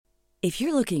If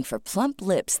you're looking for plump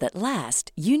lips that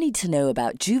last, you need to know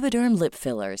about Juvederm lip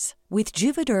fillers. With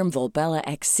Juvederm Volbella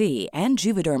XC and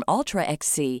Juvederm Ultra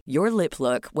XC, your lip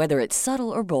look, whether it's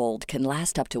subtle or bold, can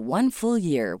last up to 1 full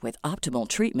year with optimal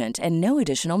treatment and no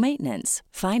additional maintenance.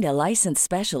 Find a licensed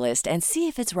specialist and see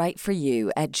if it's right for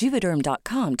you at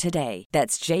Juvederm.com today.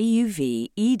 That's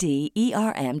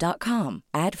JUVEDERM.com.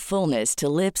 Add fullness to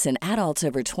lips in adults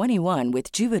over 21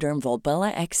 with Juvederm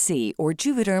Volbella XC or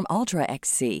Juvederm Ultra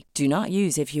XC. Do not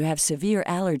use if you have severe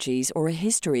allergies or a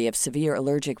history of severe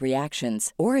allergic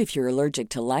reactions, or if you're allergic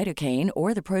to lidocaine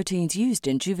or the proteins used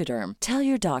in Juvederm. Tell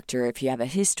your doctor if you have a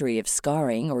history of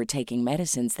scarring or taking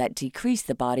medicines that decrease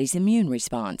the body's immune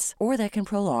response or that can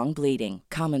prolong bleeding.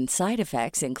 Common side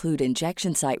effects include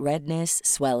injection site redness,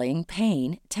 swelling,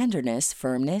 pain, tenderness,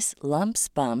 firmness, lumps,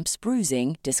 bumps,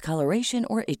 bruising, discoloration,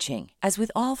 or itching. As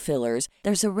with all fillers,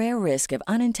 there's a rare risk of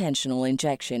unintentional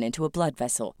injection into a blood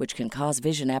vessel, which can cause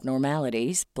vision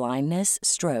abnormalities, blindness,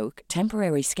 stroke,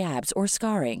 temporary scabs, or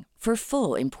scarring. For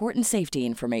full, important safety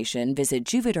information, visit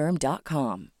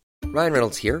Juvederm.com. Ryan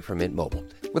Reynolds here from Mint Mobile.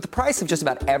 With the price of just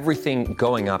about everything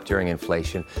going up during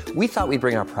inflation, we thought we'd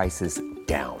bring our prices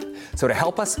down. So to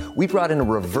help us, we brought in a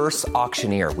reverse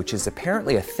auctioneer, which is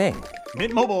apparently a thing.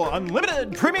 Mint Mobile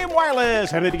Unlimited Premium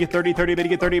Wireless. How to get 30, 30, bit to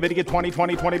get 30, bit to get 20,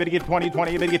 20, 20, bit to get 20,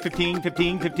 20, bit to get 15,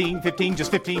 15, 15, 15,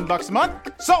 just $15 a month?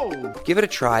 Sold! Give it a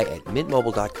try at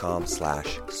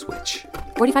mintmobile.com/switch.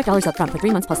 $45 up front for 3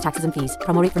 months plus taxes and fees.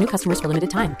 Promo rate for new customers for limited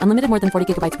time. Unlimited more than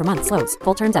 40 gigabytes per month. Slows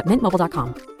full terms at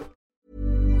mintmobile.com.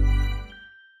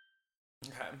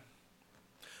 Okay.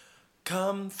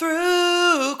 Come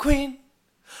through, Queen.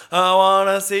 I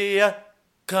wanna see ya.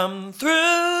 Come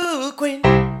through, Queen.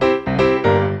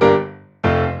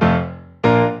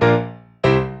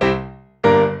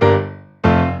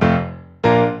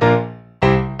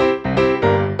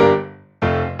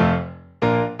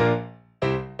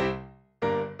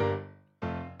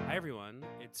 Hi everyone,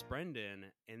 it's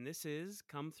Brendan, and this is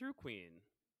Come Through Queen.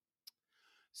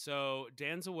 So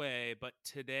Dan's away, but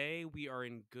today we are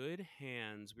in good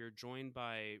hands. We are joined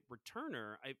by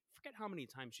returner. I forget how many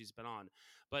times she's been on,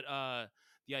 but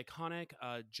the iconic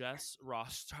Jess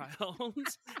Rothschild.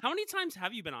 How many times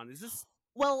have you been on? Is this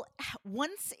Well,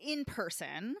 once in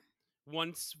person,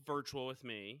 once virtual with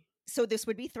me? so this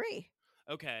would be 3.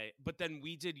 Okay, but then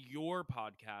we did your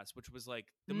podcast, which was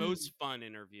like the most fun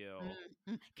interview.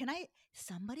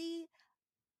 Somebody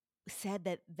said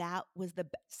that was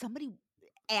somebody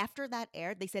after that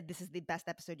aired, they said this is the best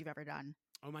episode you've ever done.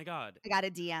 Oh my God. I got a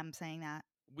DM saying that.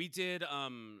 We did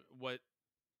what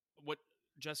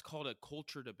Jess called a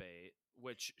culture debate,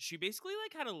 which she basically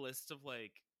like had a list of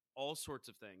like all sorts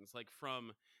of things, like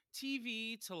from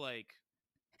TV to like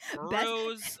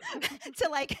boroughs to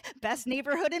like best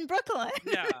neighborhood in Brooklyn.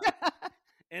 Yeah.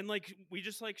 And like we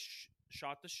just like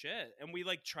shot the shit, and we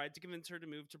like tried to convince her to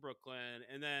move to Brooklyn,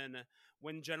 and then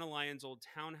when Jenna Lyon's old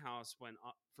townhouse went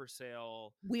up for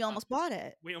sale, We almost bought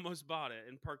it. we almost bought it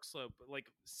in Park Slope,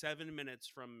 like 7 minutes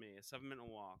from me, a 7-minute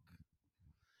walk.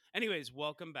 Anyways,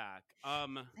 welcome back.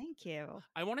 Thank you.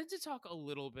 I wanted to talk a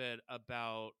little bit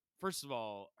about, first of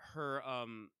all, her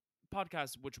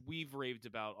podcast, which we've raved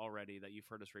about already, that you've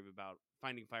heard us rave about,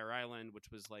 Finding Fire Island,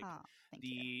 which was like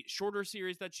the shorter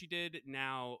series that she did,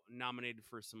 now nominated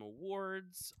for some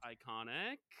awards.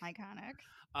 Iconic.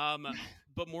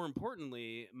 But more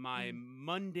importantly, my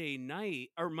Monday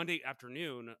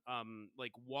afternoon,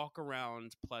 like walk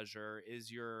around pleasure is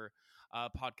your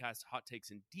podcast, Hot Takes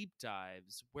and Deep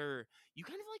Dives, where you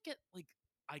kind of like get like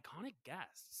iconic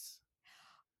guests.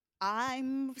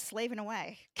 I'm slaving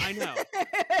away. I know.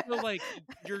 So like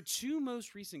your 2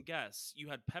 most recent guests, you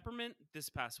had Peppermint this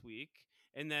past week,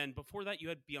 and then before that you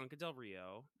had Bianca Del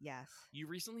Rio. Yes. You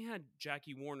recently had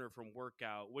Jackie Warner from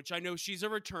Workout, which I know she's a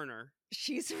returner.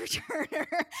 She's a returner.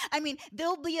 I mean,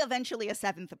 there'll be eventually a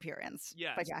 7th appearance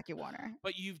by Jackie Warner.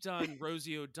 But you've done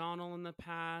Rosie O'Donnell in the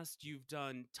past. You've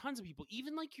done tons of people.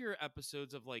 Even like your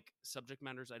episodes of like subject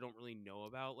matters I don't really know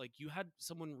about. Like you had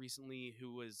someone recently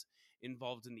who was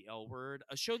involved in the L Word,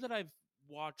 a show that I've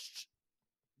watched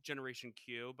Generation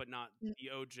Q, but not the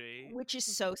OG. Which is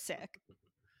so sick.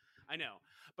 I know.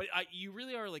 But you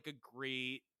really are like a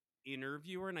great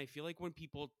interviewer, and I feel like when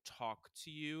people talk to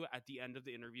you at the end of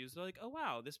the interviews, they're like, oh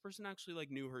wow, this person actually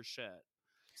like knew her shit.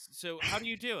 So how do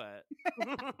you do it?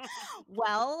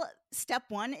 Well, step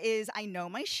 1 is I know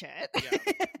my shit. Yeah.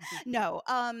 No.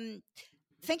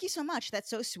 Thank you so much.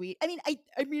 That's so sweet. I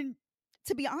mean,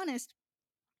 to be honest,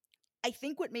 I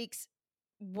think what makes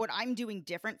what I'm doing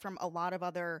different from a lot of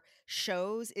other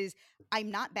shows is I'm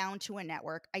not bound to a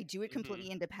network. I do it completely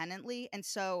independently. And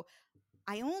so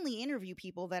I only interview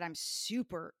people that I'm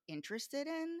super interested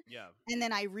in. Yeah. And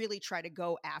then I really try to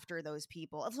go after those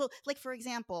people. So, like, for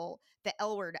example, the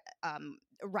L Word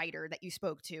writer that you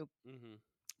spoke to, Mm-hmm.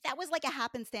 that was like a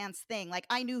happenstance thing. Like,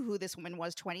 I knew who this woman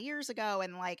was 20 years ago,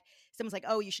 and like someone's like,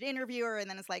 oh, you should interview her. And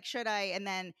then it's like, should I? And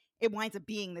then it winds up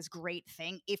being this great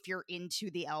thing. If you're into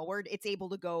the L Word, it's able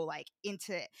to go like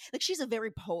into, like, she's a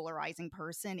very polarizing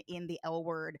person in the L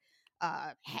Word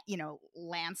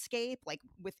landscape, like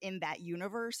within that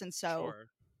universe. And so Sure.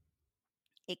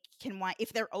 it can,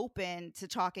 if they're open to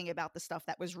talking about the stuff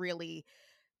that was really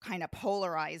kind of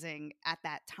polarizing at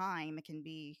that time, it can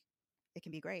be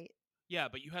great. Yeah,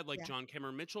 but you had like Yeah. John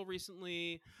Cameron Mitchell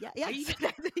recently. Yeah. I Yes.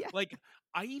 even Yeah. like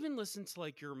I even listened to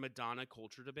like your Madonna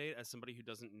culture debate as somebody who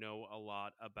doesn't know a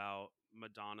lot about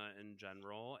Madonna in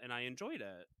general, and I enjoyed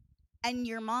it. And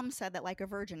your mom said that Like a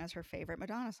Virgin is her favorite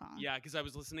Madonna song. Yeah, because I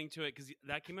was listening to it because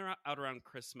that came out around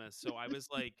Christmas. So I was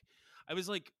like,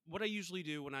 what I usually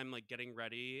do when I'm like getting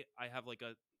ready, I have like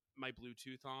my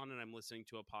Bluetooth on and I'm listening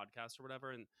to a podcast or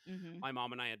whatever. And Mm-hmm. my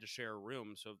mom and I had to share a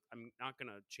room, so I'm not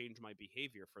gonna change my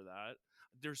behavior for that.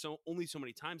 There's only so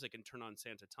many times I can turn on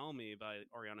 "Santa Tell Me" by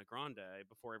Ariana Grande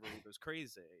before everyone goes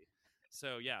crazy.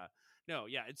 So yeah, no,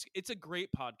 yeah, it's a great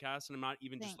podcast, and I'm not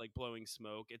even just like blowing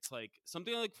smoke. It's like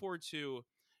something I look forward to,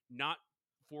 not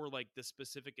for like the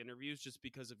specific interviews, just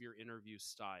because of your interview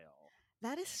style.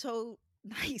 That is so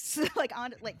nice.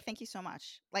 Thank you so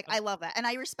much. Like, I love that, and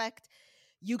I respect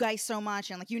you guys so much,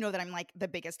 and like, you know that I'm like the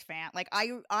biggest fan. Like,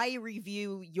 I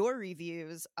review your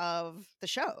reviews of the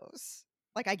shows.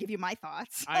 Like, I give you my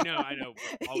thoughts. I know.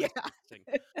 We're always Yeah.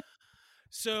 interesting.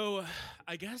 So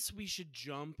I guess we should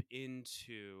jump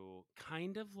into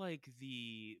kind of like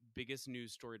the biggest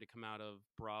news story to come out of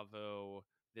Bravo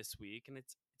this week, and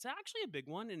it's actually a big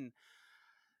one, and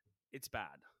it's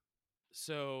bad.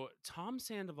 So Tom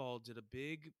Sandoval did a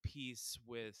big piece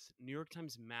with New York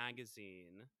Times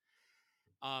Magazine.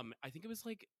 I think it was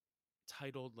like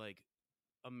titled like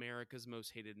America's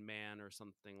Most Hated Man or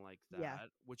something like that, Yeah.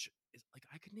 which is like,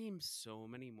 I could name so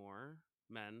many more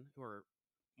men who are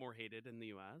more hated in the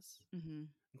US, Mm-hmm.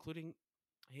 including,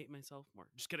 I hate myself more.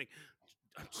 Just kidding.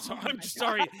 I'm, Oh I'm my just God.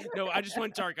 sorry. No, I just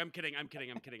went dark. I'm kidding.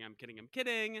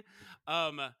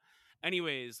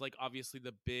 Anyways, like, obviously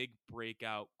the big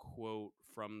breakout quote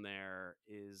from there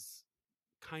is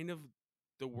kind of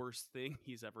the worst thing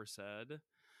he's ever said,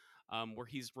 where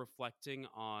he's reflecting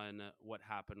on what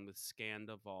happened with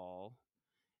Scandival,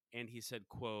 and he said,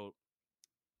 quote,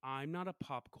 "I'm not a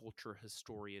pop culture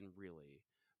historian really,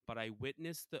 but I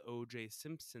witnessed the O.J.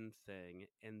 Simpson thing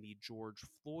and the George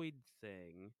Floyd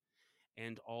thing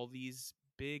and all these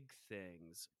big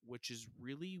things, which is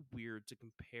really weird to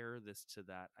compare this to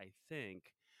that, I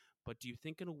think. But do you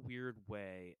think in a weird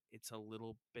way it's a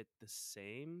little bit the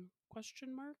same?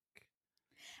 Question mark."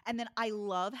 And then I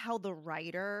love how the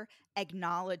writer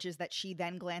acknowledges that she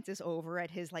then glances over at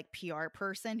his like PR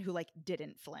person who like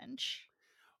didn't flinch.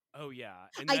 Oh yeah.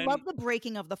 And I then love the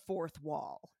breaking of the fourth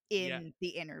wall yeah, in the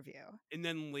interview. and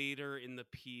then later in the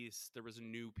piece there was a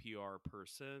new PR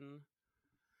person.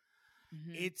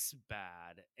 Mm-hmm. It's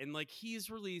bad. And like, he's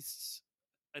released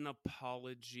an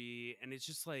apology, and it's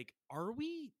just like,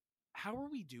 how are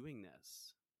we doing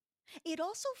this? It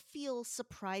also feels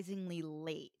surprisingly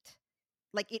late.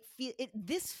 Like, it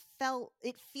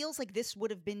feels like this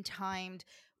would have been timed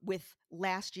with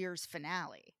last year's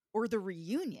finale or the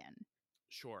reunion.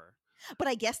 Sure. But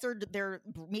I guess they're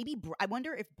maybe, I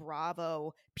wonder if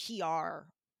Bravo PR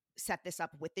set this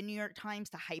up with the New York Times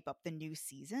to hype up the new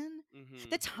season. Mm-hmm.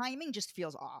 The timing just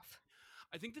feels off.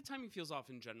 I think the timing feels off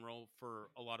in general for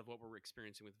a lot of what we're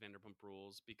experiencing with Vanderpump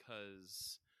Rules,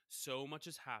 because so much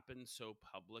has happened so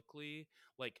publicly.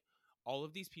 Like, all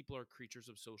of these people are creatures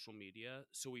of social media,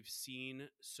 so we've seen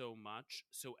so much,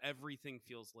 so everything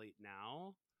feels late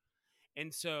now.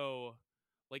 And so,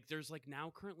 like, there's like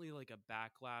now currently like a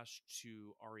backlash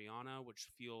to Ariana, which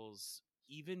feels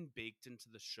even baked into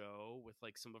the show with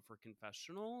like some of her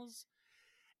confessionals,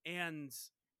 and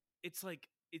it's like,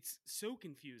 it's so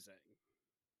confusing.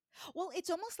 Well,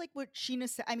 it's almost like what Sheena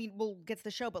said. I mean, we'll get to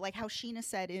the show, but like how Sheena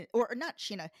said, or not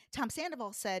Sheena, Tom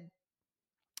Sandoval said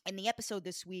in the episode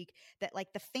this week that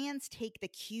like the fans take the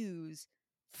cues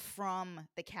from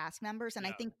the cast members, and I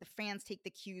Yeah. think the fans take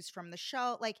the cues from the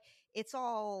show. Like, it's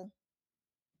all,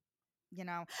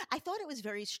 I thought it was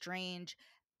very strange.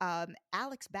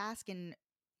 Alex Baskin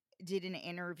did an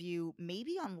interview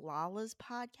maybe on Lala's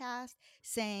podcast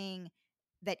saying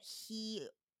that he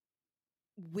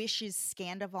wishes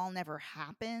Scandival never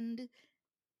happened,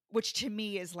 which to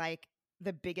me is like,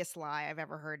 the biggest lie I've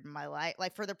ever heard in my life.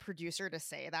 Like, for the producer to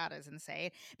say that is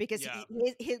insane, because Yeah.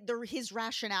 his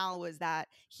rationale was that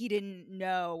he didn't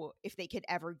know if they could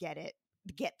ever get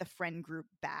the friend group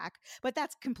back. But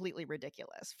that's completely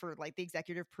ridiculous for like the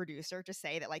executive producer to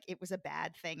say that like it was a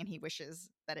bad thing and he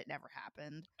wishes that it never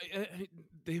happened.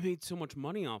 They made so much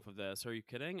money off of this. Are you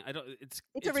kidding? I don't. It's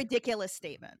a ridiculous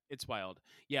statement. It's wild.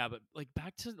 Yeah, but like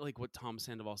back to like what Tom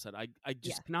Sandoval said. I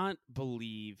just Yeah. cannot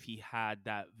believe he had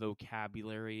that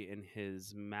vocabulary in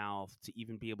his mouth to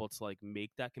even be able to like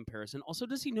make that comparison. Also,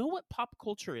 does he know what pop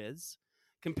culture is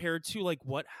compared to like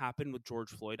what happened with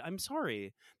George Floyd? I'm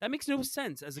sorry. That makes no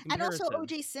sense as a And also comparison.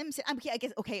 O.J. Simpson. I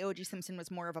guess O.J. Simpson was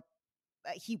more of a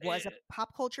he was a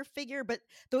pop culture figure, but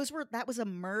that was a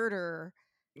murder.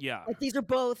 Yeah. Like, these are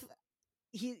both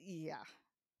yeah.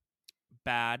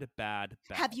 Bad.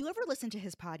 Have you ever listened to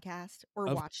his podcast or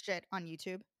Of- watched it on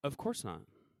YouTube? Of course not.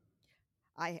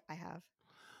 I have.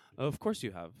 Of course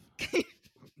you have.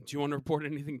 Do you want to report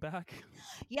anything back?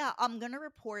 Yeah, I'm gonna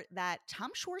report that Tom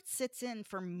Schwartz sits in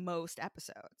for most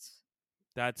episodes.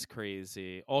 That's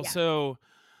crazy. Also,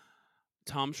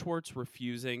 Tom Schwartz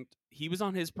refusing. He was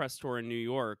on his press tour in New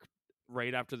York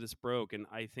right after this broke, and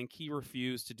I think he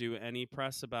refused to do any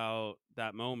press about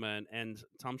that moment. And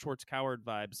Tom Schwartz coward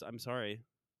vibes. I'm sorry.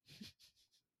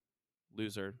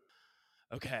 Loser.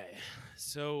 Okay,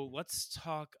 so let's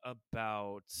talk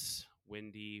about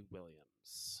Wendy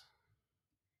Williams.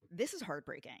 This is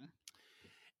heartbreaking.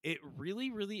 It really,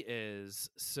 really is.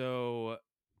 So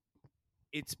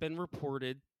it's been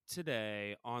reported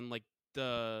today on like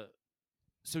so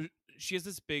she has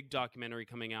this big documentary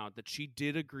coming out that she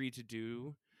did agree to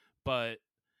do, but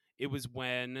it was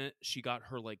when she got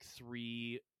her like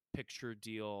 3 picture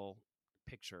deal.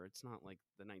 It's not like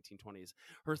the 1920s.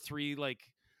 Her 3 like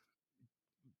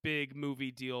big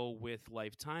movie deal with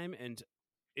Lifetime. And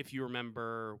if you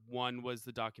remember, one was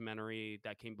the documentary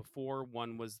that came before,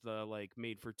 one was the like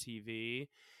made for TV,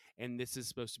 and this is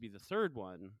supposed to be the third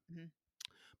one. Mhm.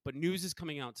 But news is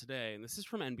coming out today, and this is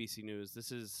from NBC News.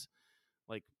 This is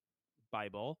like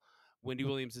Bible. Wendy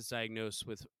Williams is diagnosed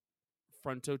with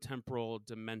frontotemporal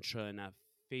dementia and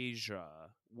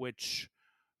aphasia, which,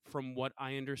 from what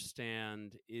I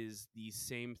understand, is the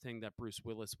same thing that Bruce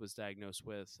Willis was diagnosed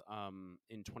with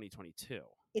in 2022.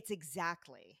 It's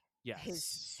exactly his Yes.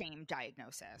 same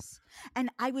diagnosis. And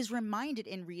I was reminded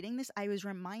in reading this,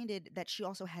 that she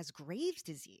also has Graves'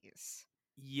 disease.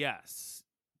 Yes.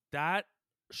 That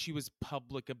she was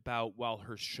public about while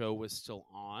her show was still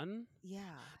on.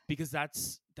 Yeah. Because that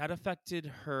affected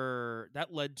her.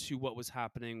 That led to what was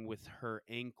happening with her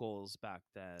ankles back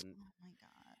then. Oh my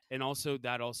God. And also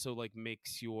that also like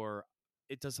makes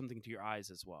it does something to your eyes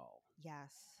as well.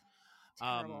 Yes.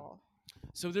 Terrible.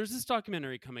 So there's this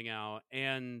documentary coming out,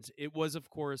 and it was, of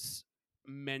course,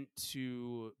 meant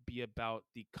to be about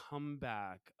the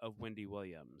comeback of Wendy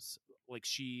Williams. Like,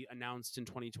 she announced in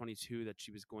 2022 that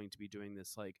she was going to be doing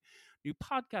this like new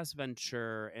podcast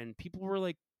venture, and people were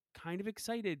like kind of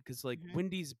excited because like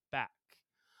Wendy's back.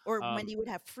 Or Wendy would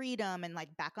have freedom and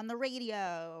like back on the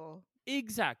radio.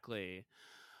 Exactly.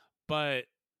 But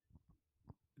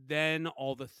then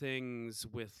all the things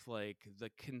with like the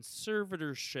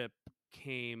conservatorship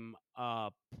came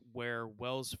up where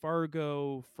Wells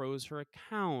Fargo froze her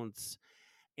accounts.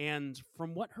 And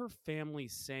from what her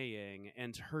family's saying,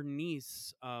 and her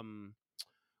niece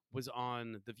was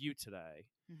on The View today,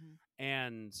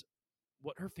 and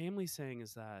what her family's saying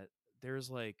is that there's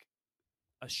like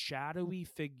a shadowy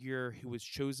figure who was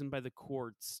chosen by the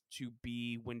courts to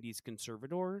be Wendy's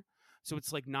conservator. So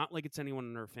it's like not like it's anyone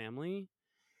in her family.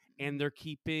 And they're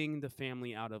keeping the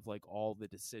family out of like all the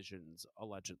decisions,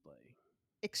 allegedly.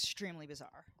 Extremely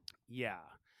bizarre. Yeah.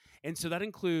 And so that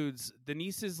includes the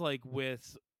nieces like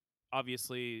with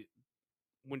obviously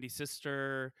Wendy's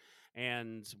sister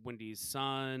and Wendy's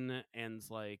son and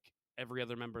like every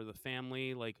other member of the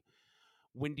family. Like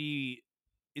Wendy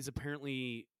is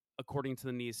apparently, according to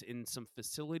the niece, in some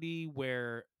facility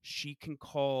where she can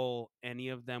call any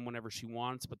of them whenever she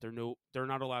wants, but they're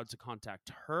not allowed to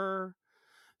contact her.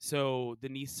 So the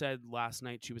niece said last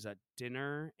night she was at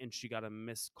dinner and she got a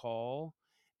missed call,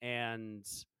 and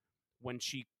when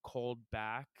she called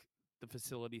back, the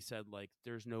facility said like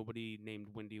there's nobody named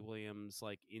Wendy Williams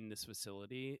like in this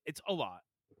facility. It's a lot.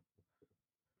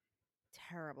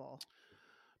 Terrible.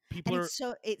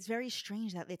 It's very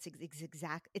strange that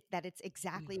it's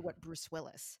exactly what Bruce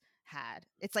Willis had.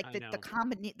 It's like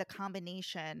the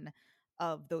combination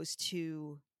of those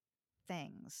two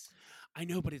things. I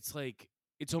know, but it's like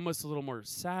it's almost a little more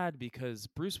sad because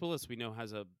Bruce Willis, we know,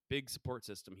 has a big support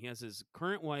system. He has his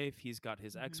current wife, he's got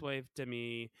his Mhm. ex-wife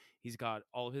Demi, he's got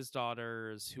all of his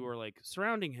daughters who are like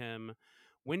surrounding him.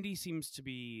 Wendy seems to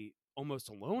be almost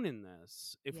alone in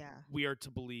this, if Yeah. we are to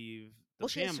believe the Well,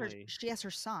 family. she has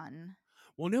her son.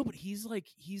 Well, no, but he's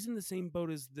in the same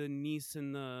boat as the niece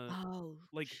and the Oh,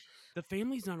 like. The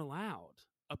family's not allowed,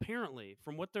 apparently,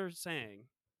 from what they're saying.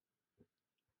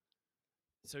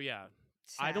 So yeah,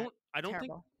 I sad. don't think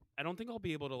Terrible. I'll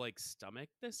be able to like stomach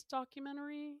this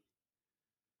documentary.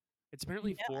 It's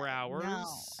apparently No, 4 no.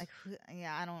 hours.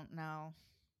 Yeah, I don't know.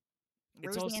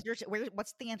 It's also,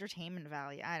 What's the entertainment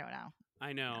value? I don't know.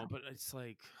 I know, No. but it's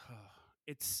like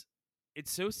it's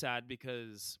so sad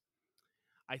because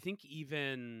I think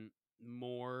even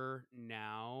more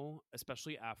now,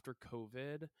 especially after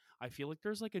COVID, I feel like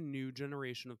there's like a new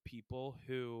generation of people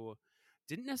who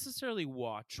didn't necessarily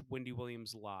watch Wendy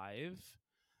Williams live,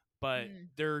 but Mm,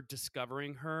 they're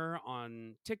discovering her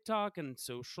on TikTok and mhm.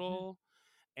 social,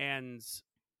 and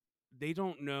they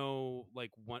don't know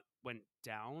like what went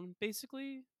down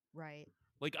basically. Right.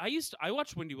 Like I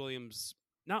watched Wendy Williams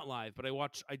not live, but I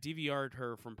DVR'd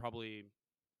her from probably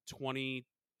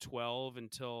 2012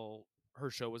 until her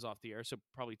show was off the air, so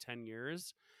probably 10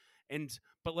 years. And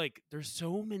but like there's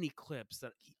so many clips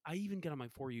that I even get on my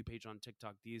For You page on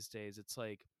TikTok these days. It's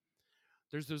like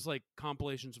there's those like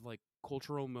compilations of like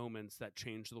cultural moments that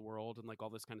change the world and like all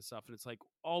this kind of stuff, and it's like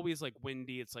always like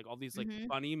Wendy, it's like all these like Mhm.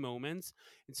 funny moments.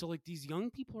 And so like these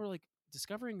young people are like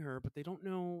discovering her, but they don't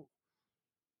know,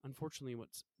 unfortunately,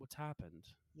 what's happened.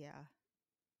 Yeah.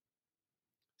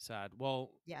 Sad.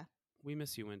 Well, Yeah. we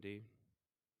miss you, Wendy.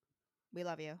 We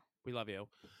love you. We love you.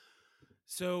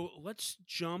 So let's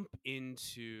jump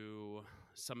into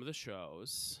some of the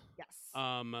shows. Yes.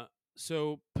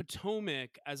 So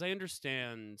Potomac, as I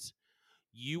understand,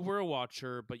 you were a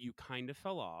watcher, but you kind of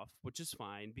fell off, which is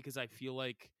fine because I feel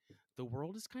like the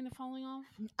world is kind of falling off.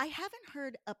 I haven't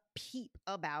heard a peep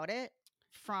about it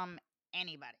from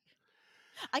anybody.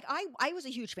 Like I was a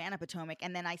huge fan of Potomac,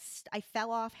 and then I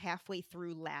fell off halfway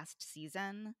through last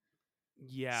season.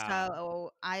 Yeah.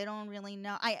 So I don't really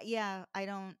know. I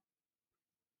don't.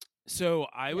 So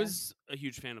I Yeah. was a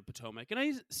huge fan of Potomac, and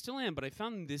I still am, but I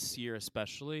found this year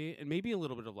especially, and maybe a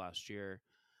little bit of last year,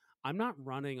 I'm not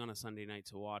running on a Sunday night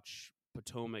to watch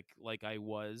Potomac like I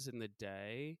was in the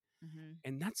day. Mhm.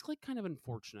 And that's like kind of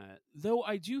unfortunate. Though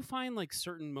I do find like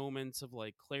certain moments of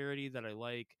like clarity that I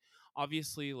like.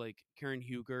 Obviously, like Karen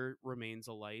Huger remains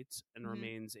a light and Mhm.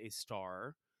 remains a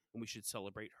star, and we should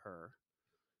celebrate her.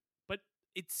 But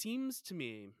it seems to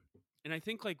me, and I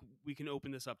think like we can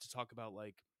open this up to talk about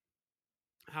like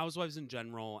housewives in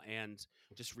general and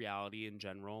just reality in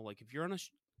general. Like if you're on a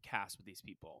cast with these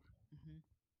people Mhm.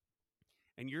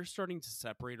 and you're starting to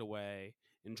separate away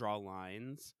and draw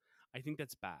lines, I think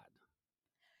that's bad.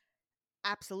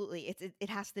 Absolutely. It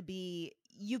has to be.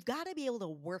 You've got to be able to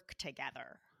work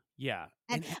together. Yeah.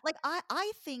 And like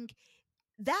I think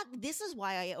that this is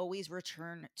why I always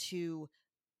return to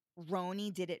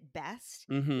Roni did it best,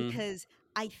 Mm-hmm. because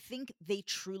I think they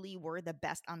truly were the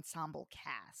best ensemble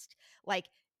cast. Like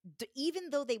even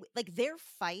though they like their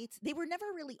fights, they were never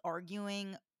really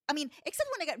arguing. I mean, except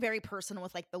when it got very personal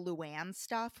with like the Luann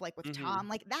stuff, like with Mm-hmm. Tom,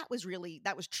 like that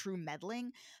was true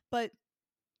meddling. But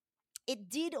it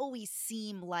did always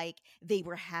seem like they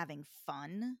were having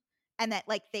fun, and that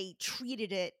like they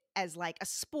treated it as like a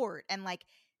sport, and like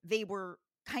they were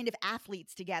kind of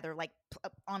athletes together, like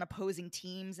on opposing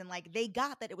teams, and like they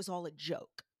got that it was all a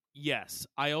joke. Yes,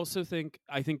 I think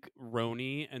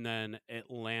Roni and then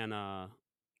Atlanta,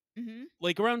 Mm-hmm.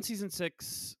 like around season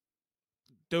 6,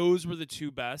 those were the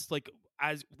two best. Like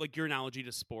as like your analogy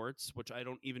to sports, which I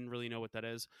don't even really know what that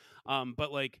is.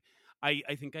 But like I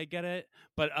think I get it.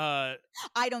 But I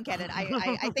don't get it.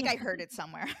 I think I heard it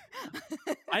somewhere.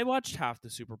 I watched half the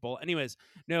Super Bowl. Anyways,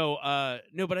 no,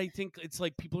 but I think it's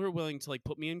like people are willing to like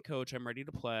put me in coach. I'm ready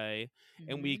to play,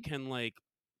 and we Mhm. can like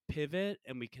pivot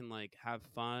and we can like have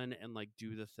fun and like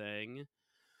do the thing.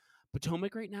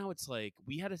 Potomac right now, it's like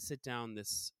we had to sit down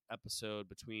this episode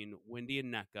between Wendy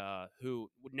and Nneka, who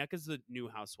Nneka's the new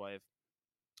housewife,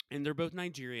 and they're both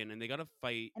Nigerian, and they got a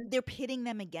fight. And they're pitting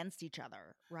them against each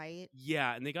other, right?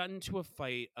 Yeah, and they got into a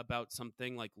fight about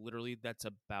something like literally that's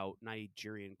about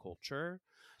Nigerian culture.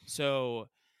 So,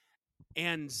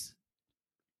 and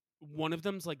one of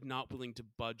them's like not willing to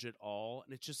budge at all,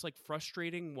 and it's just like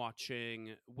frustrating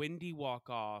watching Wendy walk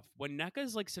off when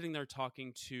Nneka's like sitting there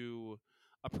talking to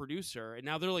a producer, and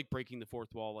now they're like breaking the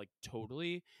fourth wall like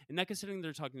totally, and Nneka's sitting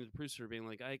there talking to the producer being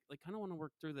like, I like kind of want to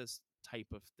work through this type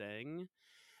of thing.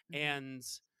 Mhm. And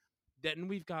then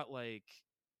we've got like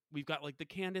we've got like the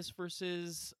Candace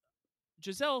versus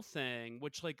Giselle thing,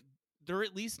 which like they're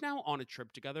at least now on a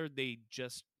trip together. They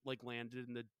just like landed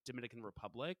in the Dominican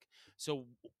Republic. So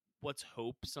let's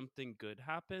hope something good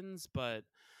happens. But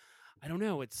I don't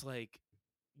know. It's like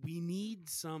we need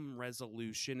some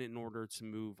resolution in order to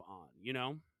move on, you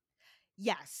know?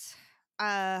 Yes.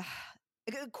 I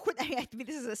mean,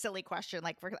 this is a silly question,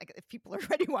 like for like if people are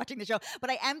already watching the show, but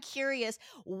I am curious.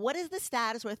 What is the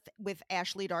status with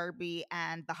Ashley Darby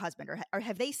and the husband, or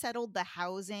have they settled the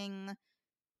housing?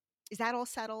 Is that all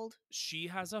settled? She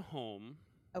has a home.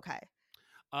 Okay.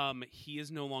 He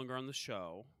is no longer on the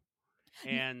show.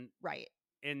 N- And right.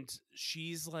 and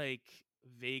she's like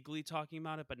vaguely talking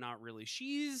about it, but not really.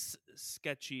 She's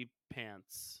sketchy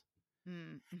pants.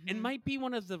 And Mm-hmm. might be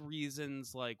one of the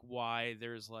reasons like why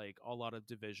there's like a lot of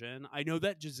division. I know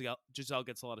that Giselle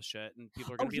gets a lot of shit and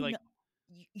people are Oh, gonna be like,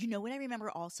 you know what I remember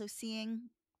also seeing?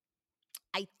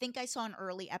 I think I saw an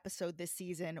early episode this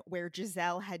season where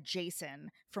Giselle had Jason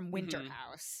from Winter Mhm.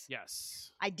 House.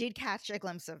 yes. I did catch a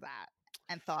glimpse of that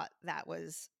and thought that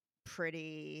was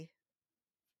pretty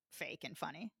fake and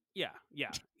funny. Yeah.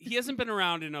 He hasn't been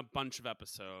around in a bunch of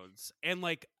episodes. And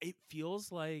like it feels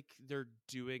like they're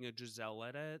doing a Giselle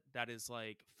edit that is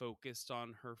like focused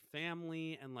on her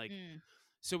family and like Mm.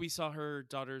 so we saw her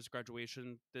daughter's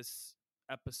graduation this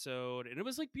episode and it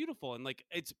was like beautiful and like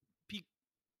it's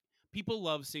people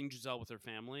love seeing Giselle with her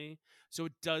family. So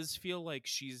it does feel like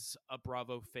she's a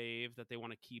Bravo fave that they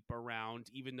want to keep around,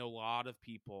 even though a lot of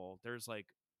people, there's like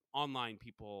online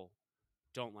people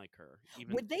don't like her.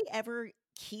 Even Would they ever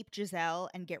keep Giselle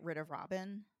and get rid of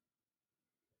Robin?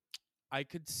 I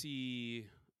could see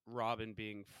Robin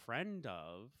being friend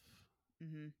of,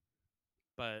 Mm-hmm.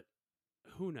 but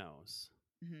who knows?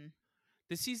 Mm-hmm.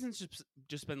 This season's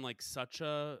just been like such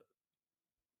a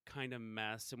kind of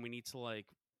mess and we need to like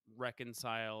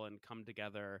reconcile and come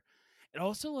together. And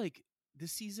also like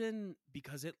this season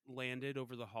because it landed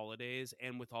over the holidays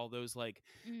and with all those like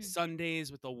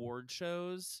Sundays with award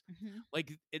shows, Mm-hmm.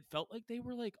 like it felt like they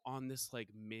were like on this like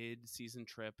mid-season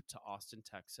trip to Austin,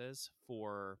 Texas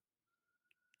for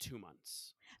 2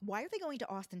 months. Why are they going to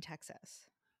Austin, Texas?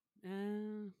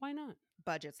 Why not?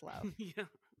 Budget's low. Yeah.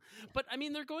 But I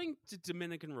mean, they're going to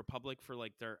Dominican Republic for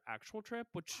like their actual trip,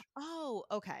 which Oh,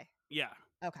 okay. yeah.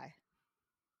 Okay.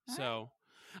 All So,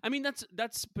 I mean,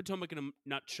 that's Potomac in a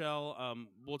nutshell.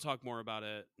 We'll talk more about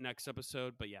it next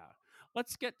episode, but yeah,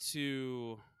 let's get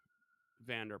to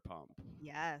Vanderpump.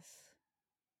 Yes.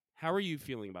 How are you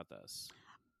feeling about this?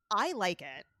 I like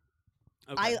it.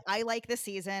 Okay. I like the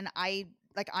season.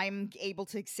 I'm able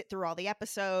to sit through all the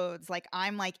episodes. Like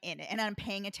I'm like in it and I'm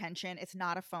paying attention. It's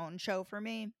not a phone show for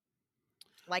me.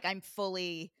 Like I'm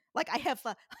fully like I have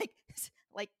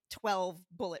like 12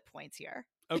 bullet points here.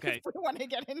 Okay. If we want to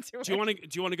get into it. Do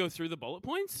you want to go through the bullet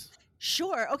points?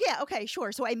 Sure. Okay. Yeah, okay.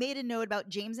 Sure. So I made a note about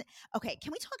James. Okay.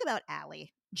 Can we talk about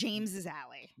Allie? James's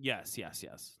Allie. Yes.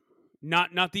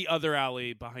 Not the other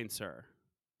alley behind Sir.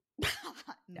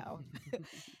 No.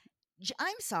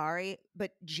 I'm sorry,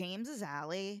 but James's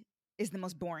Allie is the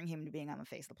most boring human being on the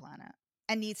face of the planet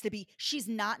and needs to be. She's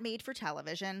not made for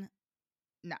television.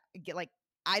 No, like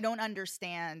I don't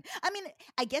understand. I mean,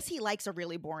 I guess he likes a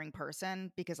really boring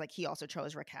person because like he also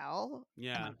chose Raquel.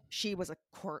 Yeah. She was a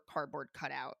cardboard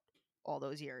cutout all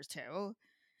those years too.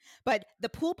 But the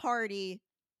pool party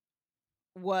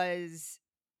was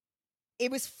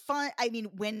fun. I mean,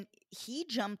 when he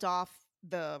jumped off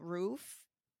the roof,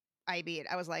 I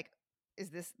was like,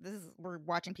 this is we're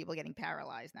watching people getting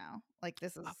paralyzed now. Like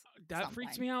this is that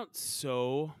freaks me out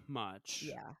so much.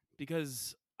 Yeah.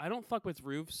 Because I don't fuck with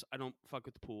roofs. I don't fuck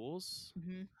with pools.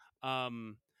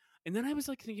 Mm-hmm. And then I was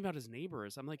like thinking about his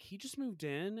neighbors. I'm like, he just moved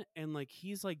in and like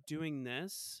he's like doing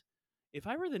this. If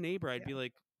I were the neighbor, I'd be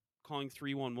like calling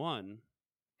 311.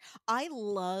 I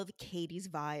love Katie's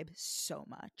vibe so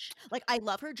much. Like I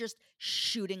love her just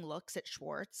shooting looks at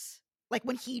Schwartz. Like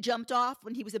when he jumped off,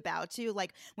 when he was about to,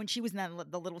 like when she was in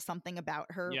the little something about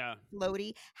her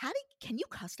floaty. Can you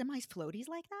customize floaties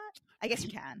like that? I guess you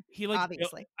can. He like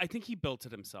obviously. I think he built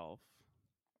it himself.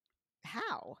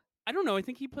 How? I don't know. I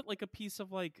think he put like a piece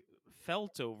of like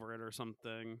felt over it or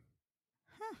something.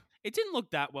 Huh. It didn't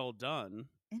look that well done.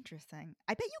 Interesting.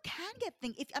 I bet you can get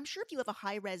things. I'm sure if you have a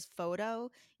high res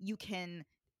photo, you can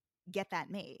get that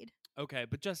made. Okay,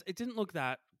 but just it didn't look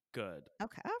that good.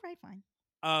 Okay. All right. Fine.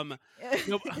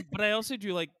 No, but I also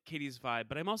do like Katie's vibe.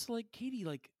 But I'm also like Katie.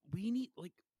 Like we need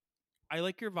like I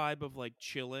like your vibe of like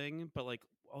chilling, but like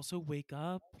also wake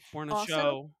up. We're on a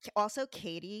show. Also,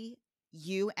 Katie,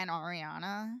 you and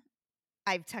Ariana.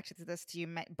 I've texted this to you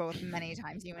both many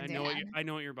times. You and Dan. I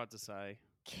know what you're about to say.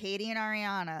 Katie and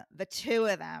Ariana, the two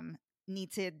of them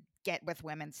need to get with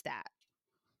women stat.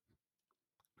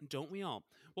 Don't we all?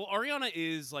 Well, Ariana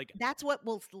is like That's what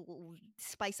will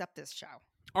spice up this show.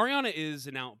 Ariana is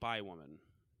an out bi woman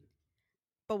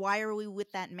But why are we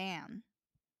with that man?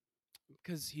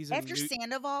 because he's a After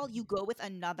Sandoval, you go with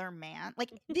another man.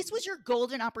 Like, this was your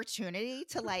golden opportunity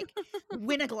to like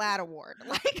win a GLAAD award.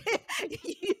 Like,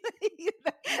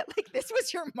 like this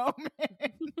was your moment.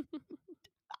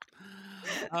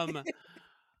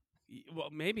 Well,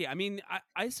 maybe. I mean,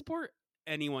 I support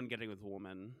anyone getting with a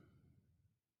woman.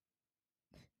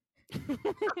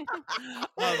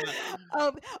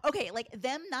 Okay, like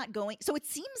them not going. So it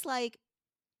seems like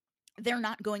they're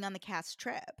not going on the cast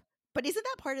trip. But isn't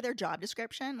that part of their job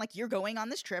description? Like, you're going on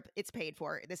this trip, it's paid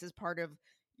for. This is part of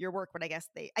your work, but I guess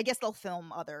they'll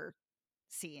film other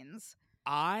scenes.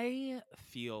 I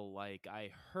feel like I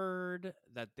heard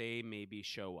that they maybe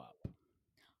show up.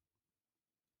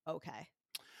 Okay.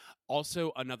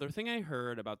 Also, another thing I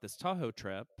heard about this Tahoe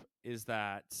trip is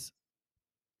that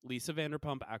Lisa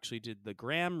Vanderpump actually did the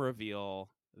Graham reveal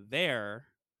there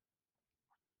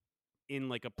in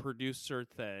like a producer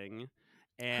thing.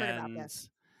 And Heard about this.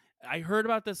 I heard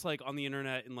about this like on the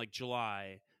internet in like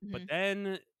July, but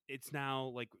then it's now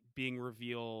like being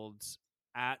revealed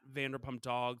at Vanderpump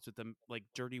Dogs with the like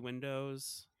dirty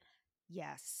windows.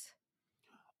 Yes.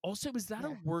 Also, is that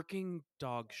a working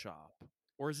dog shop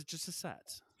or is it just a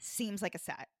set? Seems like a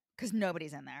set because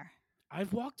nobody's in there.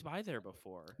 I've walked by there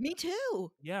before. Me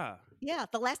too. Yeah. Yeah.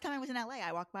 The last time I was in LA,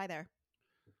 I walked by there.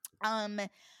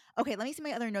 Okay, let me see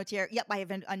my other notes here. Yep, I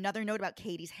have another note about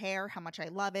Katie's hair, how much I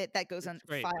love it. That goes on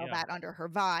file that under her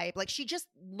vibe. Like, she just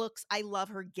looks, I love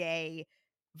her gay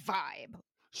vibe.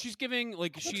 She's giving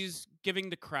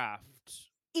the craft.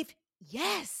 If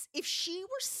she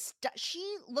were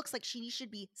she looks like she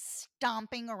should be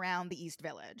stomping around the East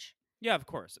Village. Yeah, of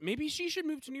course. Maybe she should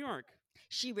move to New York.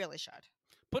 She really should.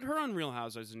 Put her on Real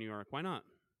Housewives of New York. Why not?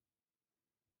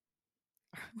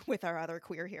 With our other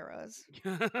queer heroes,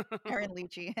 Aaron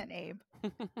Lucci and Abe.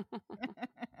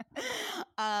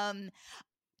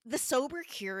 The sober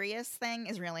curious thing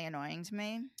is really annoying to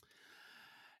me.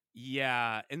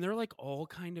 Yeah, and they're like all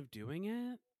kind of doing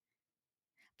it.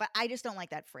 But I just don't like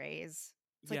that phrase.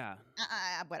 It's yeah.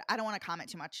 But I don't want to comment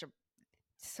too much.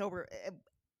 Sober,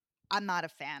 I'm not a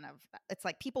fan of. It's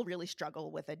like people really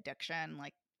struggle with addiction.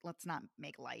 Like, let's not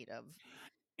make light of.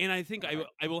 And I think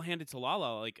I will hand it to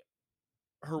Lala. Like,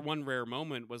 her one rare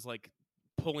moment was like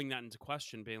pulling that into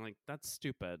question, being like, "That's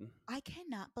stupid." I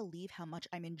cannot believe how much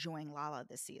I'm enjoying Lala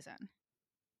this season.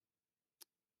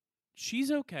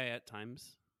 She's okay at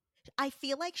times. I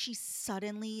feel like she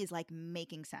suddenly is like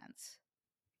making sense.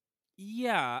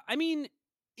 Yeah, I mean,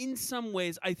 in some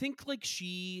ways, I think like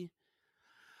she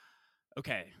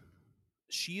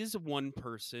is one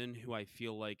person who I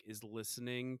feel like is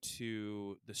listening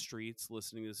to the streets,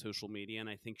 listening to social media, and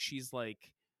I think she's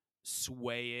like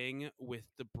swaying with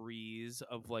the breeze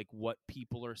of like what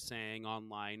people are saying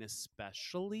online,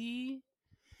 especially.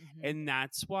 And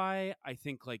that's why I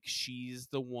think like she's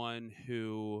the one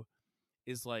who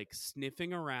is like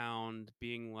sniffing around,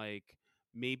 being like,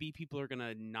 maybe people are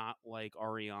gonna not like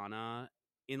Ariana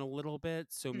in a little bit,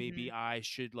 so maybe I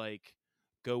should like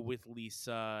go with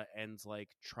Lisa and like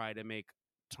try to make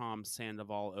Tom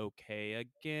Sandoval okay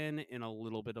again in a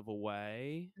little bit of a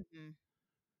way.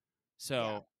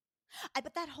 So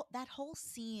but that whole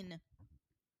scene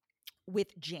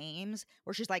with James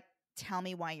where she's like, tell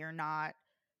me why you're not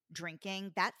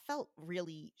drinking, that felt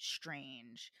really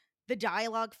strange. The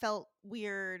dialogue felt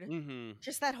weird.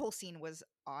 Just that whole scene was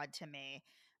odd to me.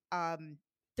 The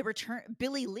return,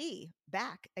 Billy Lee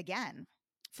back again,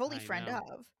 fully friend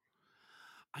of.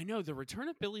 I know, the return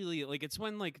of Billy Lee, like it's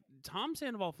when like Tom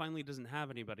Sandoval finally doesn't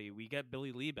have anybody, we get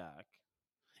Billy Lee back.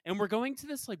 And we're going to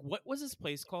this, like, what was this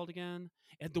place called again?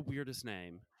 It had the weirdest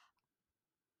name.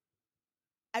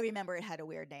 I remember it had a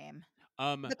weird name.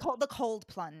 The cold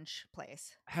plunge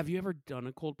place. Have you ever done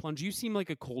a cold plunge? You seem like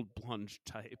a cold plunge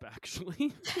type,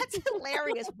 actually. That's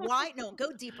hilarious. Why? No,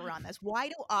 go deeper on this. Why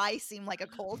do I seem like a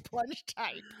cold plunge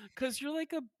type? Because you're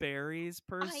like a berries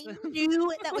person. I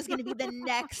knew that was going to be the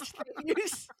next thing you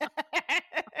said.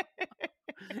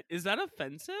 Is that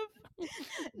offensive?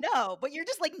 No, but you're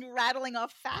just like rattling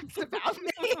off facts about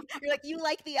me. You're like, you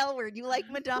like the L word, you like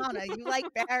Madonna, you like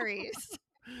berries.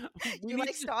 You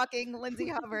like stalking Lindsay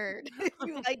Hubbard.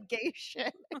 You like gay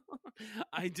shit.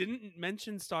 I didn't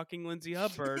mention stalking Lindsay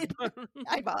Hubbard.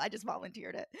 I just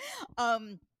volunteered it.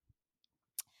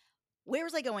 Where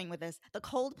was I going with this? The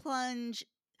cold plunge.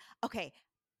 Okay.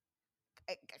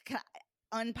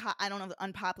 I don't know the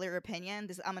unpopular opinion.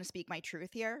 I'm going to speak my truth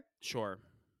here. Sure.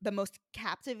 the most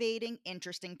captivating,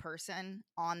 interesting person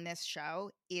on this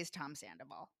show is Tom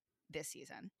Sandoval this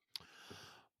season.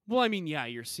 Well, I mean, yeah,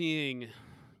 you're seeing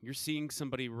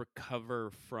somebody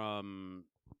recover from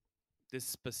this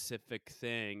specific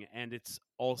thing, and it's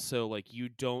also like you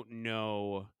don't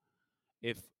know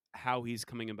if how he's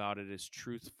coming about it is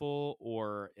truthful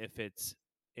or if it's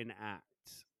an act.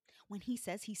 When he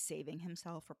says he's saving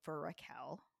himself for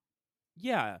Raquel.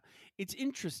 Yeah, it's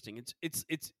interesting. It's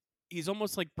he's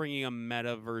almost like bringing a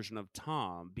meta version of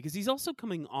Tom, because he's also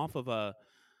coming off of a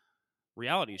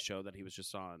reality show that he was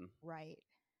just on. Right.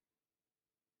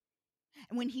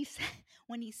 And when he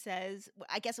says,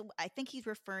 I think he was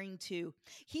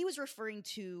referring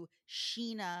to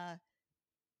Sheena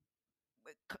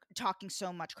talking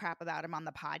so much crap about him on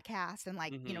the podcast and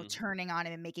like, Mhm. turning on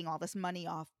him and making all this money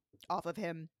off of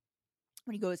him.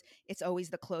 When he goes, it's always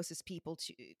the closest people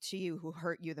to you who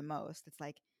hurt you the most. It's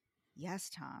like, yes,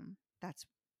 Tom.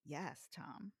 Yes,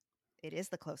 Tom. It is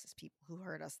the closest people who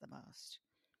hurt us the most.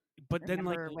 But then,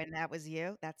 like, Remember when that was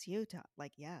you? That's you, Tom.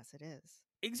 Like, yes, it is.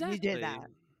 exactly. You did that.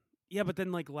 Yeah, but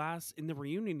then, like, last in the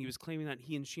reunion, he was claiming that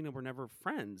he and Sheena were never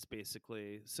friends,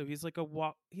 basically. So he's like a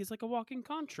walking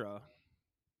contra.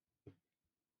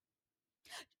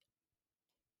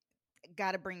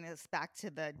 Got to bring this back to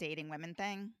the dating women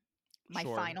thing. My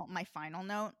Sure. final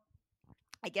note.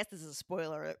 I guess this is a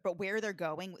spoiler, but where they're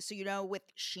going. So with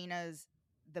Sheena's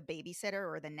the babysitter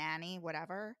or the nanny,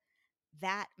 whatever,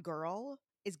 that girl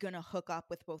is gonna hook up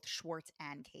with both Schwartz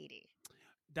and Katie.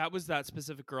 That was that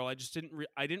specific girl. I just didn't.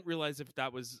 I didn't realize if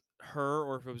that was her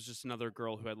or if it was just another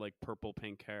girl who had like purple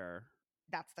pink hair.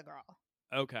 That's the girl.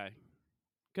 Okay,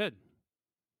 good.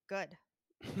 Good.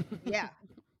 Yeah.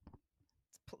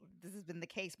 This has been the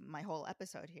case my whole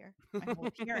episode here. My whole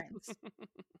appearance.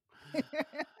 That's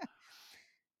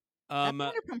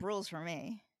Vanderpump Rules for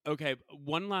me. Okay,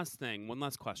 one last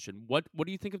question. What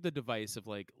do you think of the device of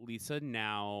like Lisa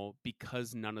now,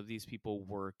 because none of these people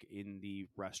work in the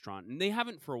restaurant, and they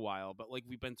haven't for a while, but like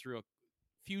we've been through a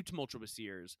few tumultuous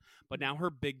years, but now her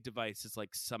big device is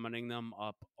like summoning them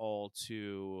up all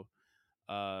to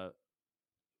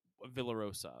Villa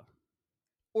Rosa.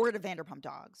 Or to Vanderpump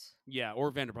Dogs. Yeah, or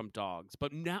Vanderpump Dogs.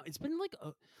 But now it's been like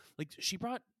she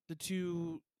brought the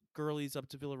two girlies up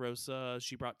to Villa Rosa.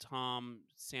 She brought Tom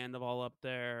Sandoval up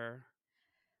there.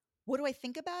 What do I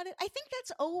think about it? I think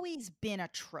that's always been a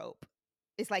trope.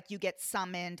 It's like you get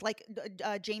summoned, like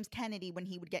James Kennedy when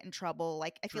he would get in trouble.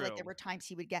 Like I feel like there were times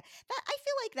he would get that. I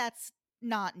feel like that's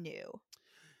not new.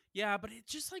 Yeah, but it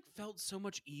just like felt so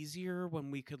much easier when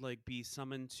we could like be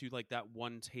summoned to like that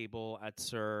one table at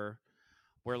Sir,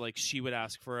 where like she would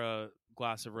ask for a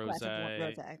glass of rosé.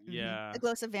 Mm-hmm. Yeah, a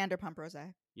glass of Vanderpump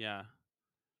rosé. Yeah,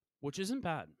 which isn't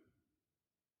bad.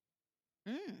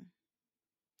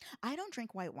 I don't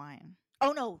drink white wine.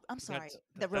 Oh no, I'm sorry.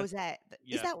 The rosé.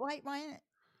 Is that white wine?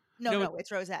 No,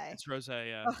 it's rosé. It's rosé.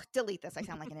 Yeah. Ugh, delete this. I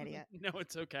sound like an idiot. No,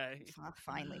 it's okay.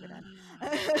 Fine, leave it in.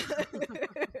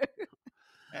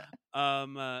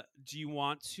 Do you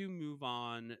want to move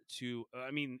on to?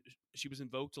 I mean, she was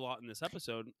invoked a lot in this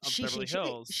episode of Beverly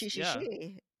Hills.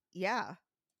 She. Yeah.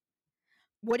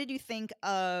 What did you think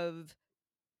of?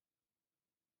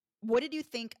 What did you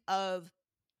think of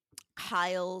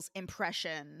Kyle's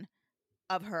impression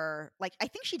of her? Like, I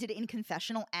think she did it in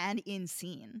confessional and in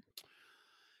scene.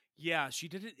 Yeah, she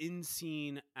did it in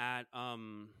scene at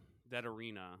that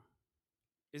arena.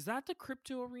 Is that the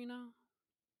crypto arena?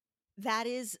 That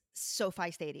is SoFi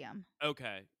Stadium.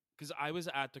 Okay, because I was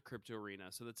at the crypto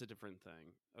arena, so that's a different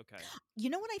thing. Okay.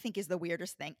 You know what I think is the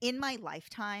weirdest thing? In my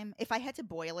lifetime, if I had to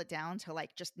boil it down to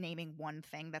like just naming one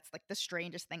thing that's like the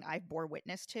strangest thing I've bore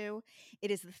witness to,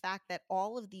 it is the fact that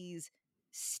all of these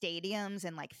stadiums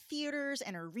and like theaters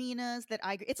and arenas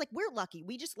it's like we're lucky.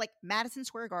 We just like Madison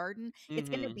Square Garden. Mm-hmm. It's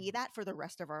going to be that for the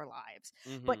rest of our lives.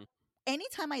 Mm-hmm. But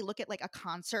anytime I look at like a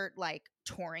concert like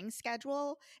touring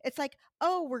schedule, it's like,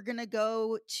 oh, we're going to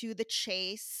go to the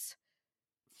Chase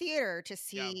Theater to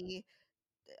see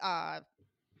I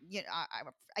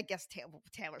guess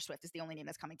Taylor Swift is the only name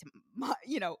that's coming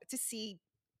to to see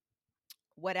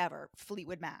whatever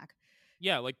Fleetwood Mac.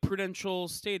 Yeah, like Prudential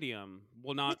Stadium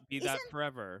will not be that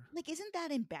forever. Like, isn't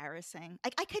that embarrassing?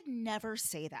 Like, I could never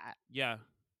say that. Yeah.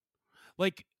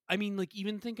 Like, I mean, like,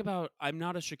 even think about, I'm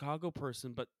not a Chicago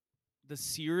person, but the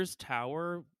Sears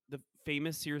Tower, the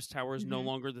famous Sears Tower is no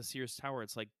longer the Sears Tower.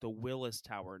 It's like the Willis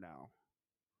Tower now.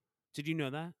 Did you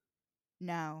know that?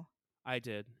 No. I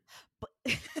did. But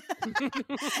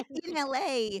in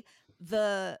LA,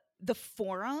 the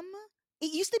Forum,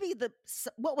 it used to be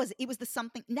what was it? It was the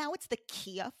something. Now it's the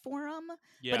Kia Forum.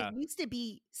 Yeah. But it used to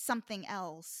be something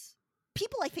else.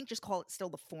 People, I think, just call it still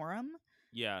the Forum.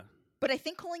 Yeah. But I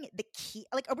think calling it the Kia,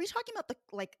 like, are we talking about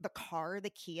the car, the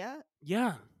Kia?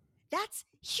 Yeah. That's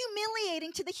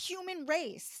humiliating to the human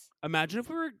race. Imagine if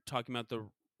we were talking about the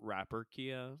rapper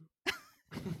Kia.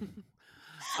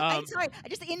 I'm sorry. I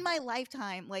just, in my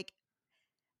lifetime, like,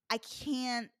 I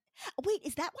can't. Wait,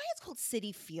 is that why it's called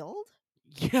City Field?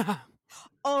 Yeah.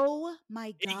 Oh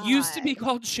my It God. used to be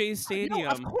called Shea No, Stadium.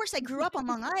 of course, I grew up on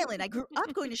Long Island. I grew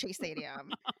up going to Shea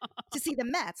Stadium to see the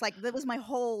Mets. Like, that was my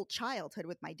whole childhood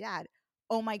with my dad.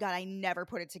 Oh my God, I never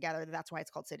put it together. That's why it's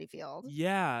called City Field.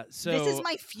 Yeah. So This is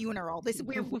my funeral.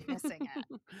 We're witnessing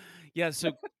it. Yeah.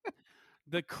 So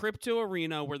the crypto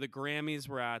arena where the Grammys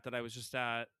were at that I was just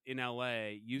at in LA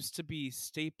used to be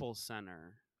Staples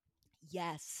Center.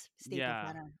 Yes, Staples Yeah.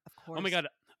 Center, of course. Oh my God.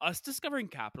 Us discovering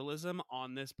capitalism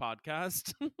on this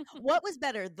podcast. What was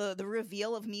better, the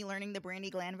reveal of me learning the Brandy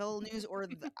Glanville news, or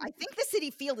I think the City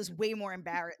Field is way more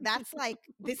embarrassing. That's like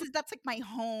my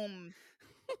home.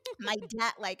 My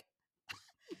dad, like,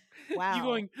 wow. You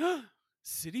going,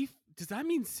 City? Does that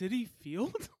mean City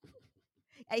Field?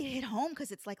 I hit home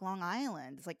because it's like Long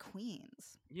Island. It's like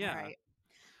Queens. Yeah.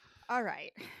 All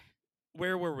right.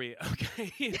 Where were we?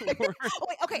 Okay. Oh,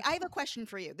 wait, okay, I have a question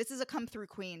for you. This is a Come Through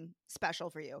Queen special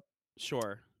for you.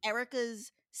 Sure.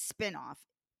 Erica's spinoff.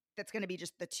 That's going to be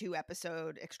just the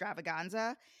 2-episode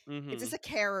extravaganza. Mm-hmm. Is this a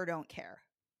care or don't care?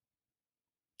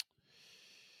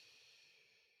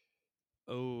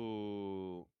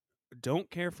 Oh,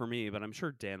 don't care for me, but I'm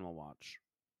sure Dan will watch.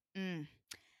 It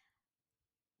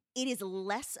is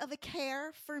less of a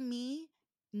care for me,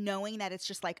 knowing that it's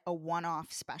just like a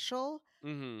one-off special.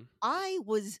 Mm-hmm. I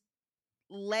was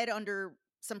led under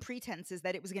some pretenses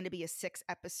that it was going to be a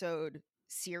 6-episode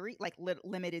series, like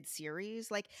limited series.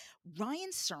 Like,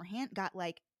 Ryan Serhant got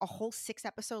like a whole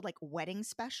 6-episode like wedding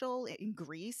special in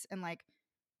Greece, and like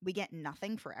we get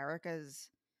nothing for Erica's.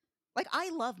 Like, I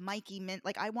love Mikey Mint.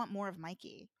 Like, I want more of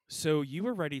Mikey. So you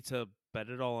were ready to bet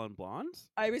it all on blondes?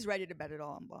 I was ready to bet it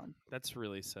all on blonde. That's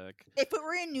really sick. If it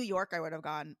were in New York, I would have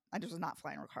gone. I just was not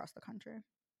flying across the country.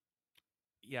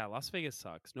 Yeah, Las Vegas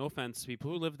sucks. No offense to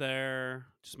people who live there.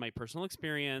 Just my personal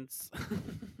experience.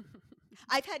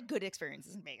 I've had good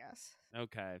experiences in Vegas.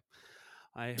 Okay.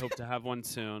 I hope to have one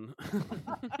soon.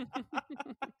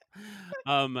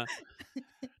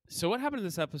 So what happened in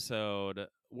this episode?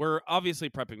 We're obviously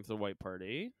prepping for the white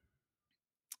party.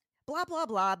 Blah, blah,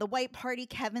 blah. The white party,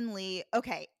 Kevin Lee.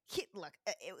 Okay, look,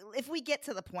 if we get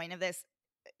to the point of this,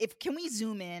 can we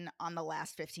zoom in on the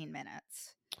last 15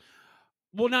 minutes?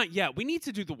 Well, not yet. We need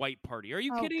to do the white party. Are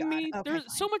you kidding me? Okay, There's fine.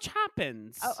 so much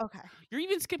happens. Oh, okay. You're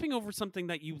even skipping over something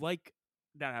that you like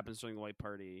that happens during the white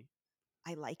party.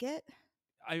 I like it.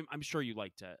 I'm sure you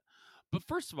liked it. But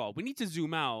first of all, we need to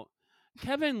zoom out.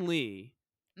 Kevin Lee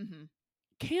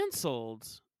canceled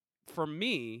from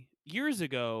me years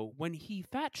ago when he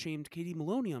fat shamed Katie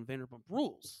Maloney on Vanderpump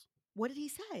Rules. What did he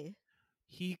say?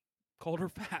 He called her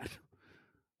fat.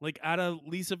 Like at a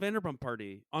Lisa Vanderpump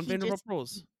party on Vanderpump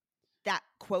Rules. That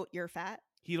quote, "You're fat."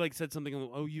 He like said something,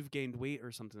 oh, you've gained weight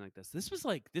or something like this. This was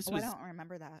I don't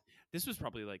remember that. This was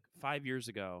probably like 5 years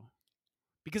ago.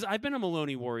 Because I've been a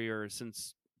Maloney warrior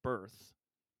since birth.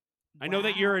 I know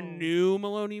that you're a new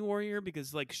Maloney warrior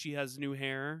because like she has new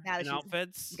hair and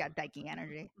outfits. You got dykey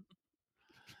energy.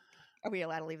 Are we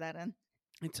allowed to leave that in?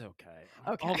 It's okay.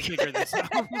 Okay. I'll figure this out.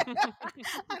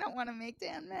 I don't want to make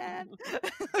Dan mad.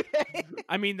 Okay.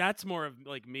 I mean, that's more of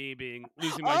like me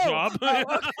losing my job.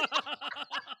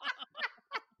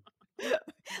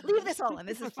 Leave this all in.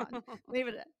 This is fun. Leave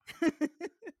it in.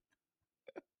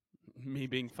 Me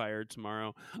being fired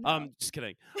tomorrow. No. Just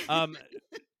kidding.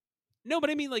 No,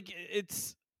 but I mean, like,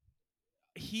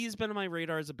 he's been on my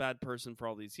radar as a bad person for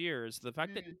all these years. The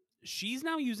fact that she's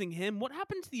now using him. What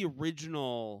happened to the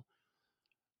original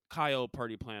Kyle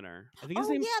party planner? I think his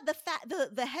name. Yeah,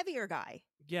 the heavier guy.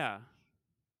 Yeah,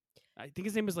 I think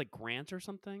his name was like Grant or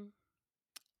something.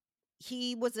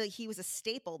 He was a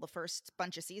staple the first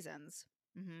bunch of seasons.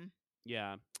 Mm-hmm.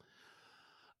 Yeah.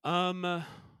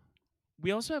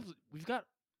 We've got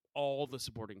all the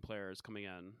supporting players coming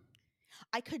in.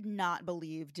 I could not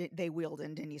believe they wheeled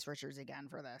in Denise Richards again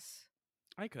for this.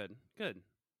 I could. Good.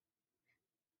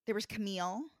 There was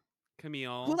Camille,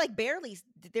 Camille, who like barely.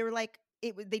 They were like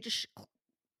they just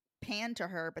panned to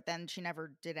her, but then she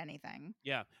never did anything.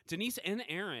 Yeah, Denise and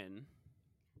Aaron.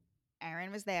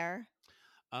 Aaron was there.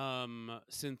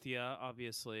 Cynthia,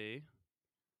 obviously,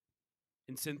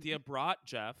 and Cynthia brought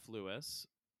Jeff Lewis.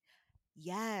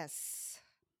 Yes.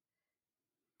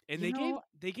 And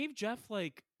they gave Jeff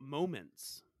like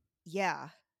moments. Yeah.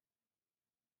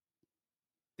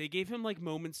 They gave him like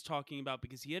moments talking about,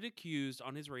 because he had accused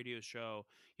on his radio show,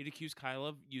 he'd accused Kyle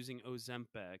of using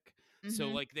Ozempic. So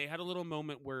Mhm. like they had a little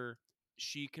moment where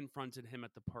she confronted him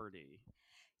at the party.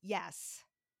 Yes.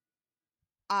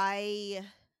 I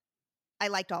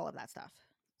liked all of that stuff.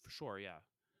 For sure, yeah.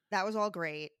 That was all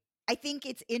great. I think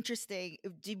it's interesting.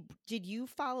 Did you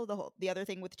follow the other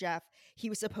thing with Jeff? He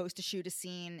was supposed to shoot a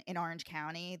scene in Orange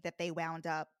County that they wound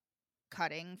up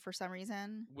cutting for some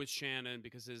reason. With Shannon,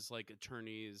 because his like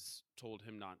attorneys told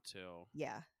him not to.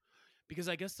 Yeah. Because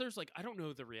I guess there's like, I don't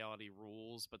know the reality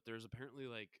rules, but there's apparently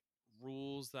like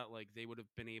rules that like they would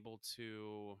have been able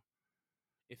to,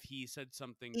 if he said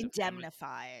something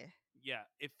Indemnify. yeah,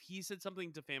 if he said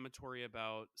something defamatory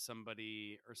about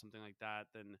somebody or something like that,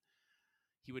 then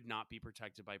he would not be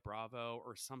protected by Bravo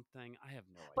or something. I have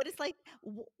no idea. But it's like,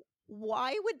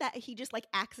 why would that he just like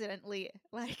accidentally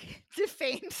like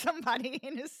defame somebody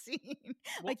in a scene?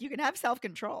 Like you can have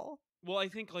self-control. Well, I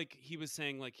think like he was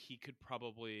saying like he could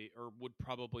probably or would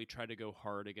probably try to go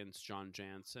hard against John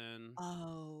Jansen.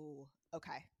 Oh,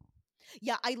 okay.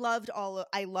 Yeah, I loved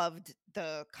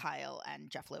the Kyle and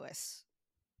Jeff Lewis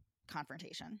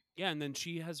confrontation. Yeah, and then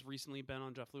she has recently been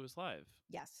on Jeff Lewis Live.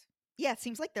 Yes. Yeah, it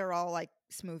seems like they're all like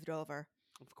smoothed over.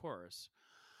 Of course.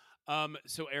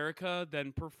 So Erica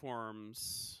then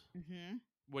performs. Mm-hmm.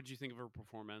 What did you think of her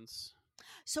performance?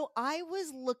 So I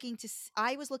was looking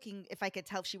if I could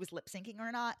tell if she was lip syncing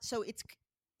or not. So it's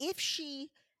if she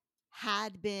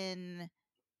had been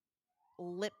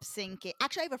lip syncing.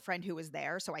 Actually, I have a friend who was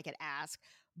there, so I could ask.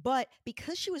 But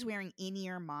because she was wearing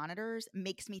in-ear monitors,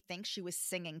 makes me think she was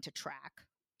singing to track.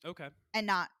 Okay. And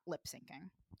not lip syncing.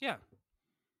 Yeah.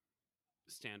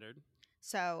 Standard.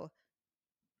 So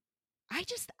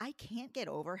I can't get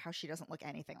over how she doesn't look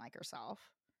anything like herself.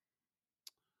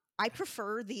 I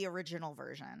prefer the original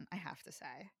version, I have to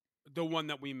say. The one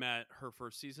that we met her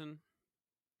first season?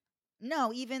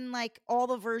 No, even like all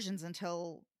the versions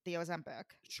until the Ozempic.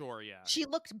 Sure, yeah. She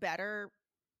looked better.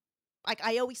 Like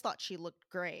I always thought she looked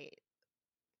great.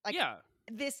 Like yeah.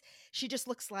 This, she just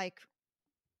looks like,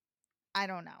 I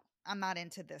don't know. I'm not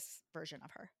into this version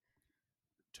of her.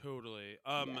 Totally.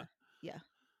 Yeah.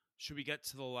 Should we get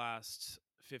to the last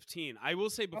 15? I will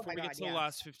say before we get to the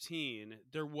last 15,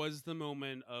 there was the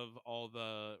moment of all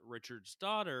the Richards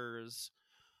daughters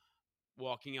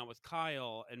walking out with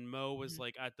Kyle, and Mo was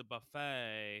like at the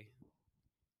buffet,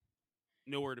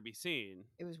 nowhere to be seen.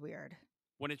 It was weird.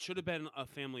 When it should have been a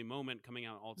family moment coming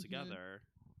out all together.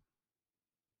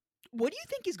 What do you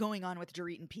think is going on with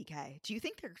Dorit and PK? Do you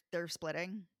think they're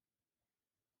splitting?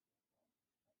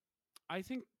 I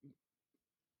think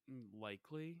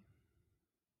likely.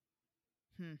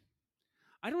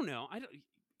 I don't know.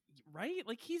 Right?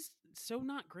 Like he's so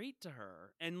not great to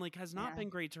her, and like has not been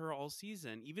great to her all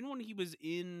season. Even when he was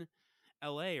in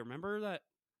LA, remember that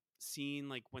scene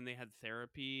like when they had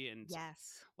therapy and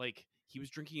like he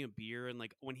was drinking a beer, and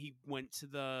like when he went to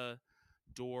the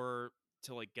door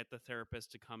to like get the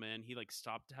therapist to come in, he like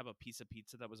stopped to have a piece of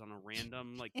pizza that was on a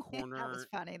random like corner. That was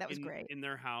funny. That was great. In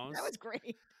their house. That was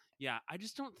great. Yeah, I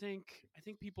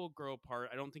think people grow apart.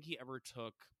 I don't think he ever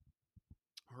took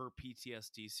her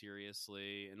PTSD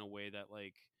seriously in a way that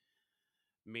like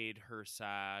made her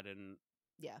sad and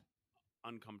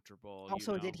uncomfortable.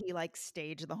 Also, did he like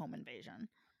stage the home invasion?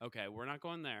 Okay, we're not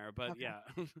going there, but Okay. yeah.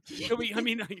 I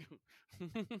mean,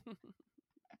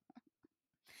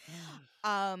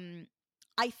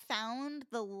 I found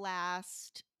the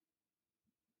last.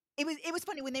 It was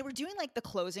funny when they were doing like the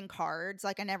closing cards,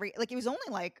 like on every like it was only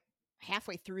like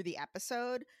halfway through the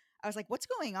episode. I was like, "What's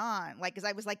going on?" Like, because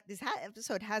I was like, "This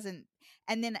episode hasn't,"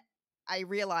 and then I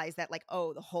realized that like,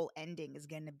 oh, the whole ending is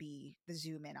going to be the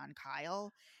zoom in on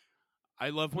Kyle. I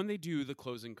love when they do the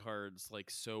closing cards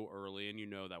like so early, and you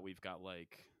know that we've got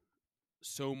like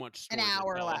so much story an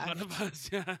hour left ahead of us.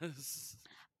 Yes,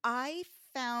 I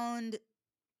found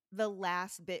the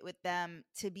last bit with them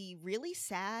to be really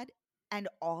sad and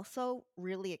also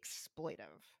really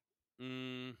exploitive.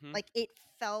 Mm-hmm. Like it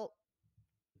felt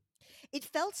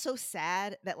so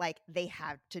sad that like they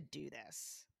had to do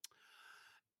this.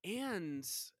 And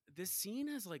this scene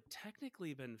has like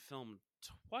technically been filmed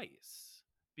twice,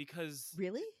 because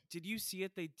really, did you see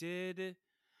it? They did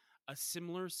a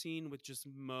similar scene with just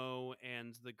Mo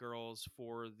and the girls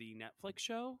for the Netflix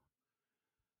show.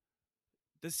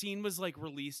 The scene was like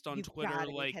released on Twitter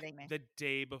like the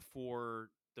day before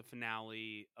the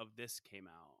finale of this came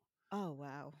out. Oh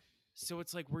wow. So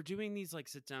it's like we're doing these like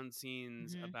sit down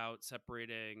scenes about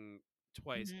separating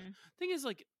twice. Thing is,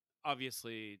 like,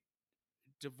 obviously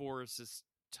divorce is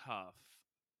tough.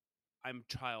 I'm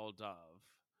child of.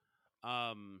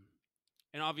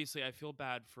 And obviously, I feel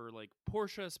bad for like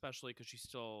Portia, especially because she's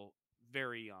still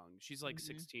very young. She's like Mhm.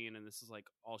 16, and this is like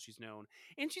all she's known.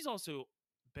 And she's also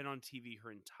been on TV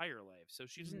her entire life, so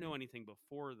she doesn't know anything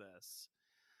before this.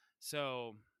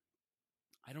 So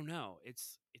I don't know.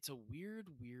 It's a weird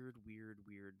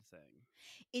thing.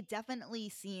 It definitely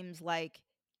seems like,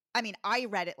 I mean, I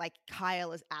read it like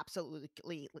Kyle is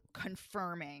absolutely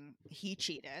confirming he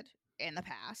cheated in the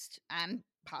past and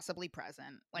possibly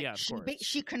present. Like Yeah, of course.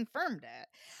 she confirmed it.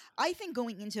 I think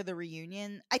going into the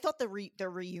reunion, I thought the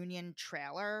reunion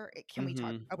trailer. Can we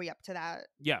talk? Mhm. Are we up to that?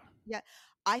 Yeah. Yeah,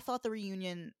 I thought the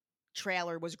reunion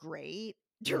trailer was great.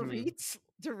 Mhm.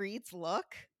 Dorit's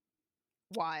look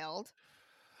wild.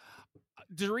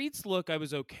 Dorit's look I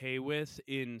was okay with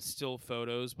in still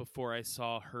photos before I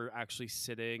saw her actually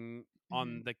sitting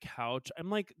on the couch. I'm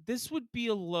like, this would be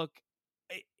a look.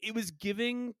 It was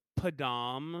giving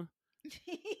Padam,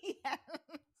 Yeah.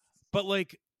 but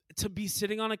like to be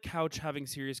sitting on a couch having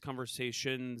serious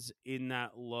conversations in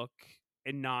that look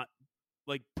and not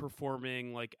like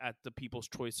performing like at the People's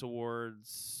Choice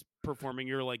Awards, performing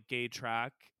your like gay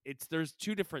track. There's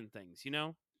two different things, you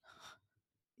know?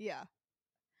 Yeah.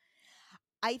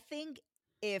 I think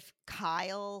if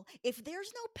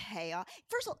there's no payoff,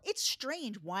 first of all, it's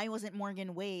strange. Why wasn't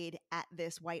Morgan Wade at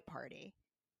this white party?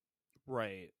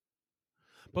 Right.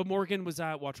 But Morgan was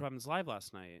at Watch What Happens Live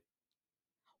last night.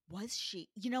 Was she?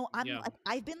 I'm Yeah. like,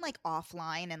 I've been like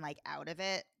offline and like out of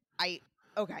it.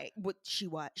 What she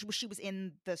was? She was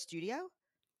in the studio.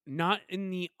 Not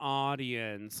in the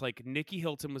audience. Like Nikki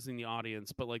Hilton was in the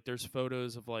audience, but like there's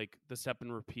photos of like the step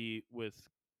and repeat with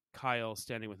Kyle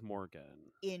standing with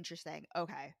Morgan. Interesting.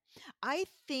 Okay. I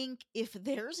think if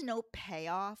there's no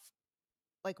payoff,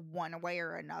 like one way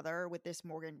or another with this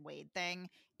Morgan Wade thing,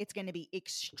 it's going to be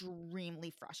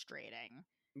extremely frustrating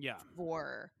Yeah.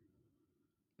 for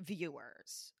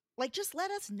viewers. Like, just let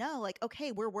us know, like,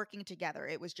 okay, we're working together.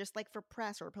 It was just like for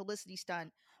press or publicity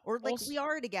stunt, or like Also, we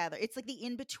are together. It's like the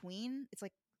in between. It's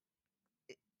like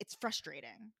it's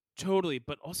frustrating. totally.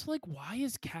 But also like why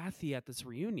is Kathy at this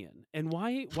reunion? And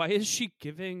why is she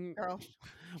giving Girl,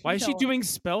 why is she no, doing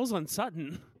spells on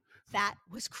Sutton? that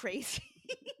was crazy.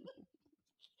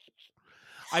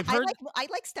 I've heard I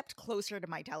like stepped closer to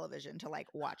my television to like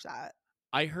watch that.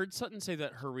 I heard Sutton say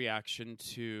that her reaction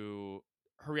to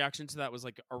that was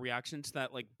like a reaction to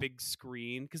that like big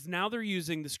screen, because now they're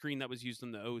using the screen that was used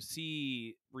in the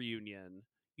OC reunion.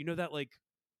 You know that like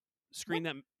screen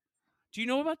that. Do you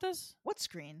know about this? What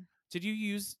screen? Did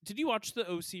you watch the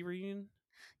OC reunion?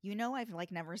 I've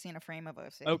like never seen a frame of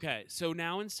OC. Okay, so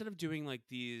now instead of doing like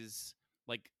these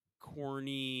like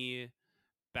corny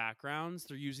backgrounds,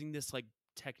 they're using this like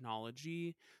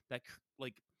technology that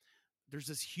like there's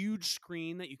this huge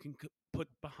screen that you can put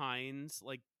behind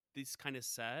like this kind of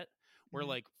set where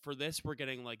like for this we're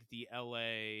getting like the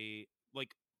LA,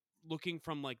 like looking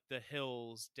from like the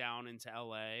hills down into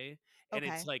LA, and Okay.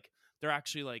 it's like they're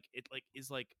actually like it like is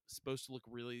like supposed to look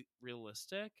really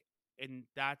realistic, and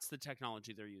that's the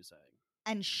technology they're using.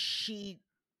 And she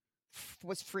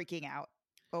was freaking out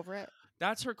over it.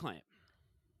 That's her claim.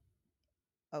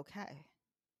 Okay.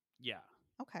 Yeah.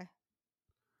 Okay.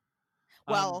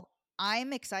 Well,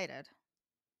 I'm excited.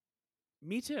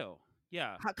 Me too.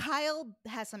 Yeah. Kyle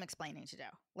has some explaining to do.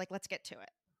 Like, let's get to it.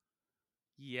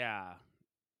 Yeah.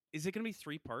 Is it going to be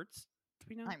 3 parts? Do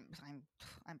we know?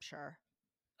 I'm sure.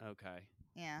 Okay.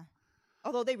 Yeah.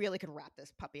 Although they really could wrap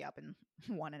this puppy up in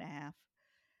 1.5.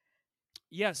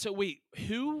 Yeah. So wait,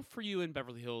 who for you in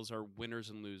Beverly Hills are winners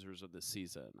and losers of this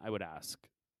season? I would ask.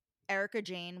 Erika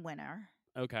Jane winner.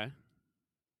 Okay.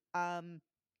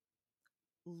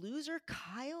 Loser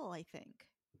Kyle, I think.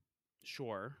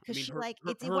 Sure. I 'Cause mean, she, her, like,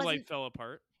 her, it her life wasn't- fell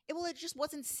apart. It just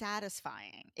wasn't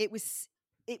satisfying. It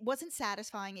wasn't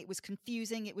satisfying. It was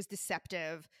confusing. It was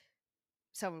deceptive.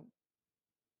 So,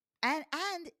 and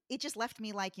it just left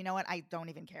me like, you know what? I don't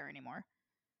even care anymore.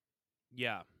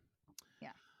 Yeah.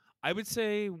 Yeah. I would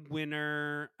say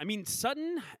winner. I mean,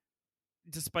 Sutton,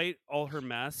 despite all her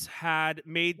mess, had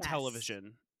made Yes.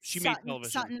 television. She made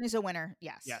television. Sutton is a winner.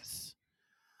 Yes. Yes.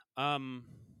 I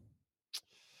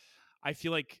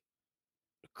feel like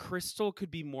Crystal could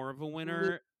be more of a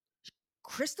winner.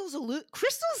 Crystal's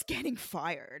getting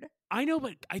fired. I know,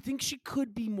 but I think she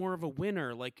could be more of a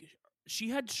winner. Like, she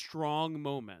had strong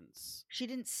moments. She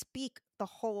didn't speak the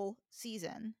whole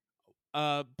season.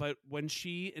 But when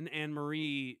she and Anne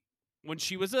Marie, when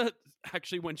she was a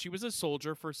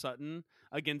soldier for Sutton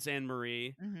against Anne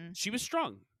Marie, she was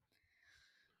strong.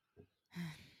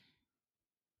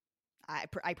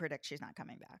 I predict she's not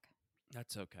coming back.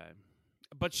 That's okay.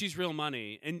 But she's real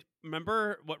money. And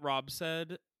remember what Rob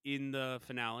said in the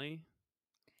finale?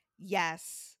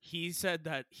 Yes. He said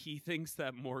that he thinks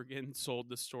that Morgan sold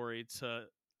the story to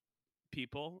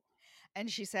people. And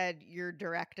she said, "You're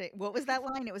directing." What was that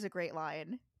line? It was a great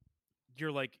line.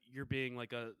 You're being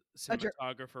like a A, dir-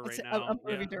 cinematographer a, right s- now. a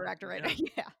movie director right now.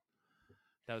 Yeah,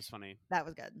 That was funny. that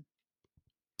was good.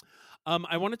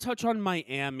 I want to touch on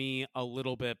Miami a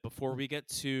little bit before we get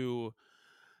to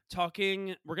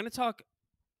talking. We're going to talk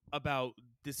about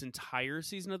this entire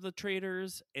season of The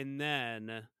Traitors, and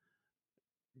then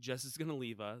Jess is going to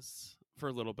leave us for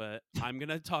a little bit. I'm going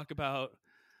to talk about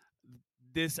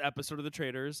this episode of The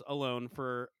Traitors alone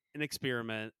for an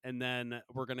experiment, and then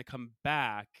we're going to come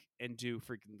back and do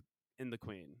freaking In the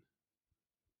Queen.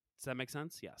 Does that make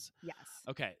sense? Yes. Yes.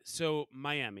 Okay, so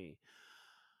Miami.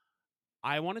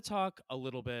 I want to talk a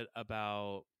little bit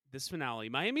about this finale.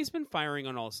 Miami's been firing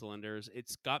on all cylinders.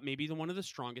 It's got maybe one of the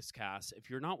strongest casts. If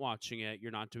you're not watching it,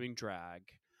 you're not doing drag.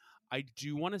 I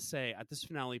do want to say at this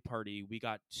finale party, we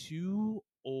got 2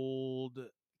 old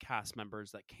cast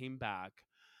members that came back.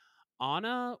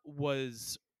 Anna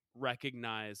was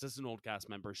recognized as an old cast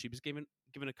member. She was given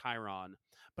a Chiron,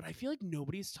 but I feel like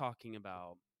nobody's talking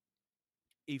about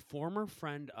a former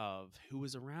friend of who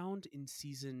was around in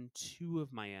season 2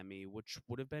 of Miami, which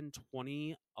would have been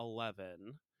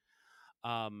 2011.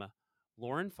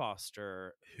 Lauren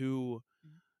Foster, who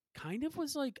kind of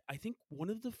was like, I think, one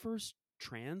of the first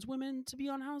trans women to be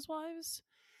on Housewives.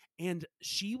 And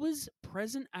she was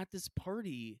present at this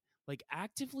party, like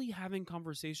actively having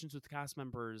conversations with cast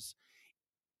members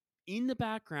in the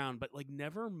background, but like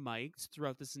never mic'd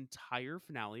throughout this entire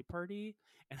finale party.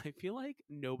 And I feel like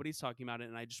nobody's talking about it.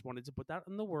 And I just wanted to put that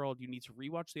in the world. You need to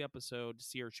rewatch the episode to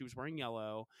see her. She was wearing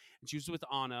yellow, and she was with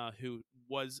Anna, who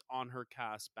was on her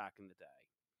cast back in the day.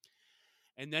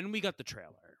 And then we got the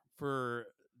trailer for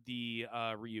the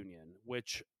reunion,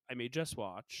 which I may just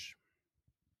watch.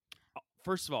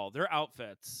 First of all, their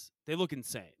outfits, they look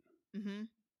insane. Mm-hmm.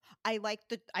 I like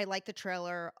the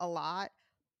trailer a lot.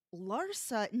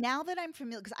 Larsa, now that I'm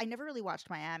familiar, because I never really watched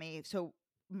Miami, so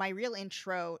my real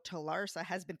intro to Larsa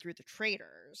has been through The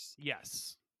Traitors,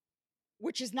 Yes.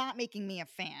 which is not making me a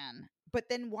fan. But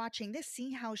then watching this,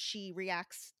 seeing how she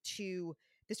reacts to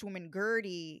this woman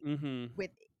Gertie Mm-hmm.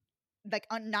 with like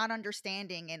not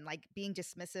understanding and like being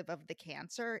dismissive of the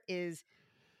cancer is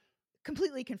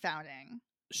completely confounding.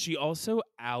 She also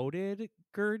outed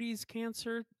Gertie's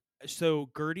cancer. So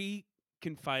Gertie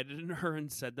confided in her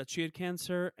and said that she had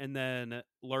cancer, and then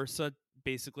Larsa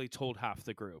basically told half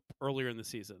the group earlier in the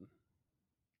season.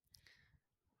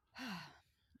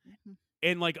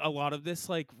 And like a lot of this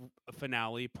like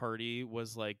finale party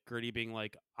was like Gertie being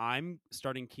like, I'm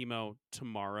starting chemo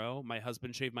tomorrow. My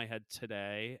husband shaved my head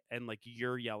today, and like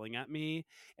you're yelling at me.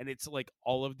 And it's like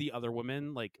all of the other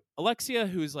women, like Alexia,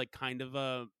 who's like kind of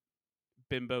a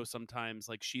bimbo sometimes,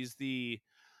 like she's the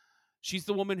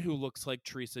woman who looks like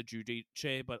Teresa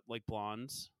Giudice but like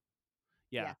blondes.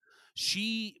 Yeah.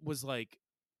 She was like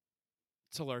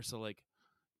to Larsa, like,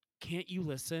 can't you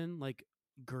listen? Like,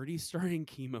 Gertie's starting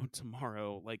chemo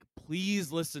tomorrow. Like,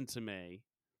 please listen to me.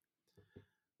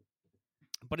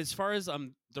 But as far as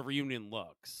the reunion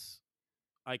looks,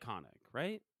 iconic,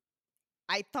 right?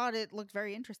 I thought it looked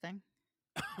very interesting.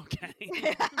 Okay.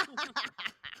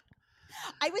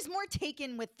 I was more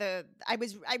taken with I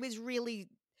was really,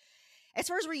 as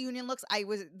far as reunion looks,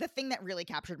 the thing that really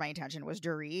captured my attention was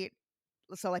Dorit.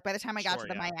 So like by the time I got to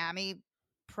the Miami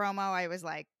promo,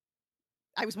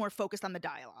 I was more focused on the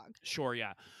dialogue. Sure,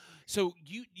 yeah. So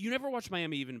you never watched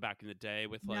Miami even back in the day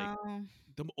with like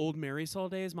the old Marisol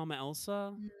days, Mama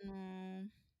Elsa? No.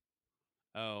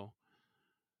 Oh.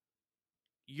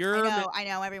 I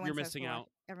know. You're missing out.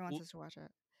 Everyone says to watch it.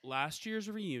 Last year's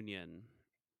reunion,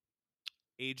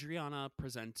 Adriana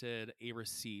presented a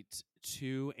receipt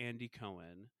to Andy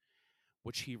Cohen,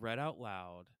 which he read out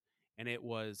loud, and it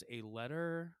was a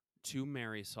letter to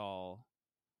Marisol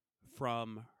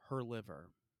from her liver.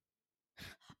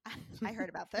 I heard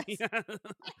about this. Yeah.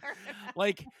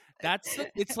 Like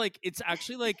it's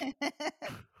actually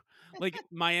like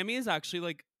Miami is actually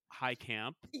like high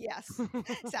camp. Yes.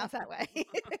 Sounds that way.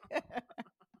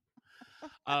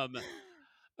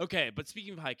 Okay, but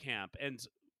speaking of high camp and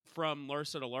from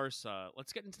Larsa to Larsa,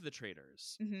 let's get into the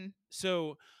Traitors. Mm-hmm.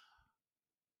 So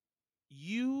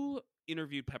you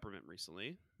interviewed Peppermint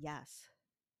recently. Yes.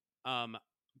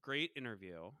 Great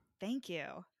interview. Thank you.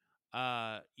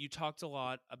 You talked a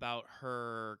lot about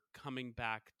her coming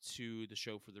back to the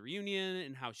show for the reunion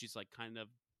and how she's like kind of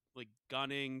like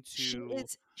gunning to.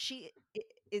 She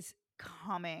is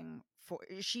coming for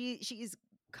she is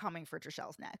coming for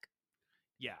Trishelle's neck.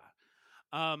 Yeah.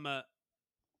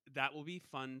 That will be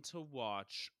fun to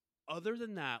watch. other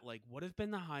than that, like, what have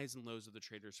been the highs and lows of the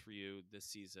traders for you this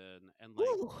season? And like,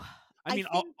 Ooh, I I mean,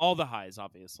 think all the highs,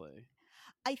 obviously.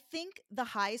 I think the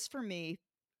highs for me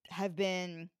have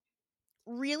been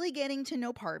really getting to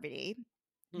know Parvati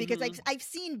because Mm-hmm. I've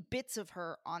seen bits of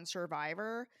her on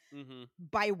Survivor Mm-hmm.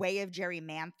 by way of Jerry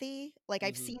Manthe. Like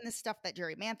I've Mm-hmm. seen the stuff that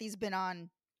Jerry Manthe's been on,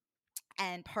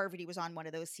 and Parvati was on one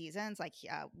of those seasons, like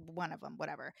one of them,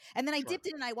 whatever. And then I Sure. dipped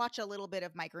in and I watched a little bit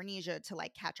of Micronesia to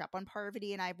like catch up on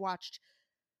Parvati, and I've watched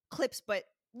clips, but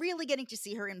really getting to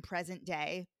see her in present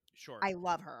day. Sure. I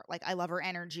love her. Like I love her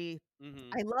energy. Mm-hmm.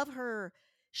 I love her.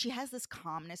 She has this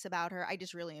calmness about her. I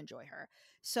just really enjoy her.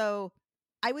 So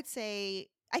I would say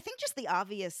I think just the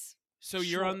obvious. So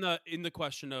you're on in the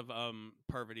question of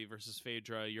Parvati versus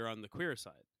Phaedra, you're on the queer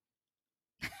side.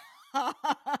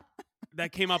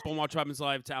 That came up on Watch What Happens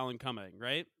Live to Alan Cumming,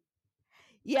 right?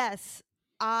 Yes,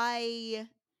 I.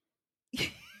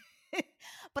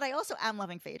 But I also am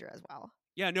loving Phaedra as well.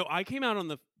 Yeah, no, I came out on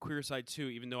the queer side too,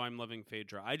 even though I'm loving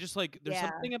Phaedra. I just like there's Yeah.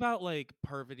 something about like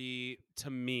Parvati to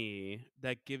me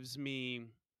that gives me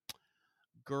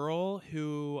girl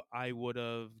who I would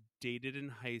have dated in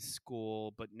high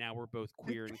school, but now we're both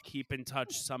queer and keep in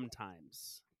touch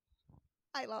sometimes.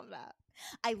 I love that.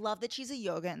 I love that she's a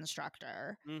yoga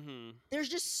instructor. Mm-hmm. There's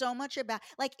just so much about,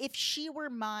 like, if she were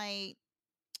my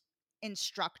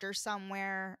instructor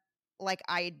somewhere, like,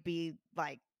 I'd be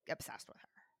like obsessed with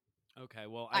her. Okay,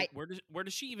 well, I where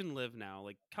does she even live now?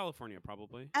 Like California,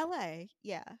 probably. LA,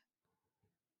 yeah,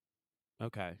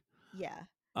 Okay.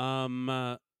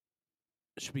 yeah.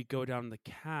 Should we go down the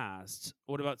cast?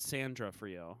 What about Sandra for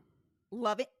you?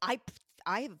 Love it.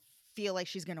 I feel like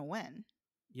she's gonna win.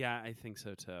 Yeah, I think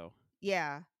so too.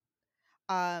 Yeah.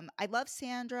 I love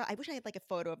Sandra. I wish I had like a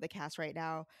photo of the cast right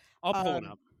now. I'll pull one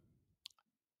up.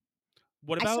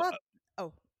 What I about? saw.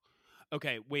 Oh,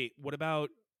 Okay, wait. What about?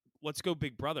 Let's go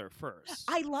Big Brother first.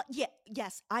 I love. Yeah,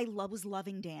 yes. Was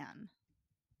loving Dan.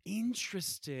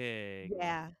 Interesting.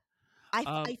 Yeah. Um,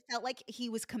 I felt like he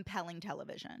was compelling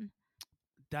television.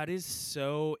 That is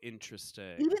so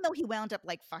interesting. Even though he wound up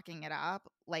like fucking it up,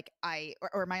 like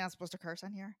or am I not supposed to curse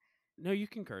on here? No, you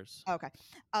can curse. Okay.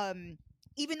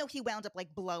 Even though he wound up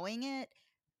like blowing it,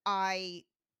 I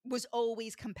was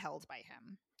always compelled by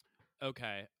him.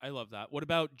 Okay, I love that. What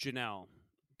about Janelle,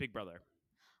 Big Brother?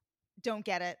 Don't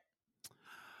get it.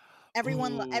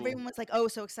 Everyone Ooh. was like, "Oh,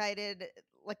 so excited!"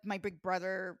 Like my Big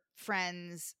Brother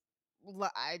friends.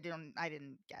 I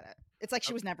didn't get it. It's like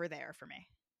she was never there for me.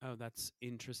 Oh, that's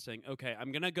interesting. Okay,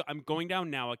 I'm going down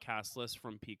now a cast list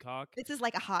from Peacock. This is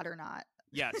like a hot or not.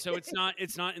 Yeah, so it's not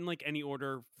in like any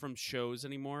order from shows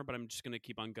anymore, but I'm just gonna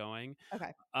keep on going.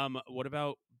 Okay. What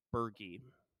about Bergie?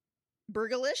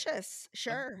 Burgalicious,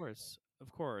 sure. Of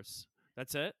course.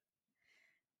 That's it.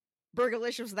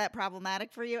 Burgalicious was that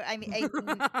problematic for you? I mean,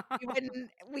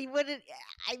 we wouldn't.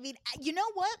 I mean, you know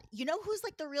what? You know who's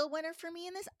like the real winner for me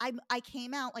in this? I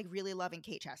came out like really loving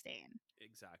Kate Chastain.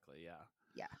 Exactly. Yeah.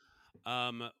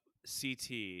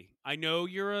 CT. I know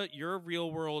you're a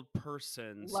real world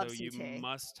person, Love so you CT.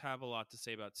 must have a lot to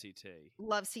say about CT.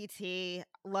 Love CT.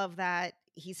 Love that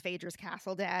he's Phaedra's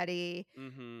castle daddy.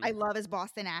 Mm-hmm. I love his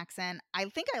Boston accent. I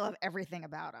think I love everything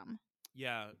about him.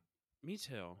 Yeah, me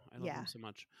too. I love him so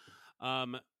much.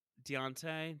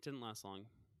 Deontay didn't last long.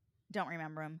 Don't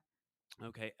remember him.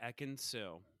 Okay, Ekin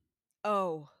Sue.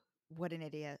 Oh, what an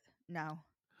idiot. No.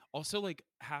 Also, like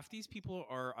half these people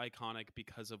are iconic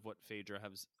because of what Phaedra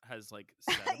has like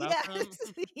said about them.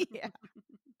 Yeah.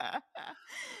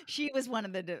 She was one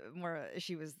of the more.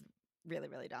 She was really,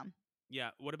 really dumb. Yeah.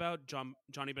 What about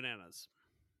Johnny Bananas?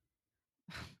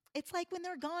 It's like when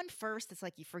they're gone first, it's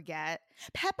like you forget.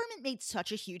 Peppermint made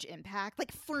such a huge impact.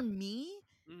 Like for me,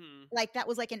 like that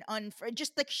was like an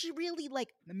just like she really like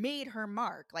made her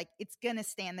mark. Like it's gonna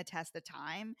stand the test of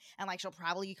time, and like she'll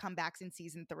probably come back in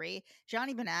season 3.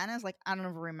 Johnny Bananas, like I don't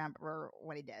ever remember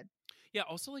what he did. Yeah.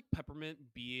 Also, like Peppermint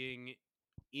being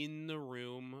in the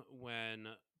room when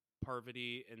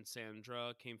Parvati and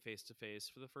Sandra came face to face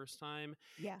for the first time.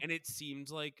 Yeah. And it seemed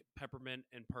like Peppermint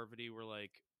and Parvati were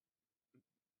like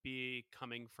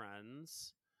becoming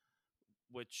friends,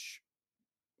 which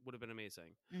would have been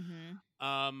amazing.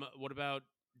 Mm-hmm. What about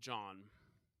John?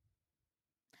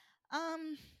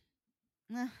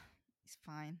 He's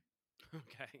fine.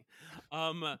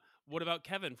 Okay. What about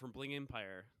Kevin from Bling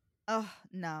Empire? Oh,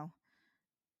 no.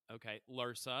 Okay.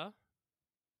 Larsa?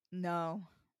 No.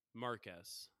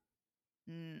 Marcus?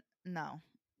 No.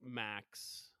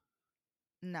 Max?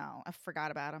 No. I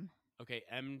forgot about him. Okay.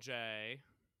 MJ?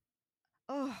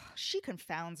 Oh, she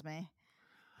confounds me.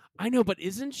 I know, but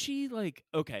isn't she like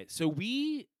okay? So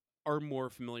we are more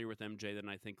familiar with MJ than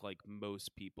I think like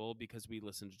most people because we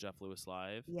listen to Jeff Lewis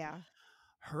live. Yeah.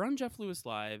 Her on Jeff Lewis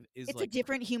live is It's a like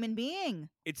different human being.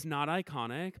 it's not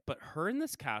iconic, but her in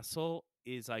this castle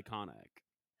is iconic.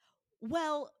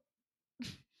 Well,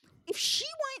 if she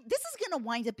this is going to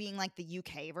wind up being like the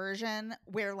UK version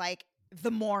where like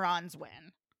the morons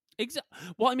win.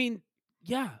 Well, I mean,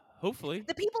 yeah, hopefully.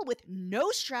 The people with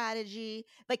no strategy,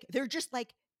 like they're just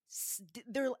like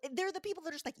they're the people that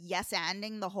are just like yes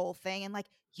anding the whole thing and like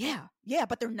yeah,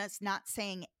 but they're not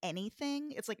saying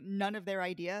anything. It's like none of their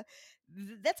idea.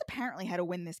 That's apparently how to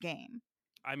win this game.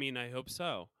 I mean, I hope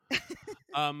so.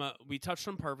 We touched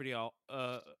on Parvati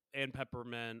and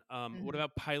Peppermint. What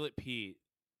about Pilot Pete?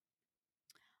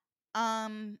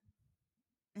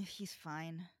 He's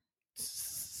fine.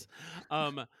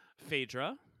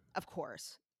 Phaedra. Of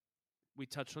course. We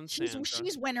touched on Sandra.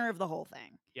 She's winner of the whole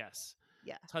thing. Yes.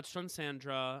 Yeah. Touched on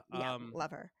Sandra. Yeah,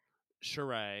 love her.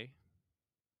 Sheree,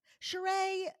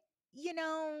 you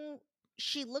know,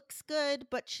 she looks good,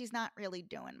 but she's not really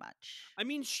doing much. I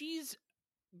mean, she's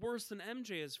worse than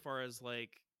MJ as far as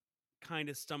like kind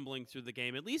of stumbling through the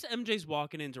game. At least MJ's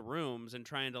walking into rooms and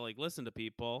trying to like listen to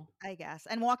people. I guess.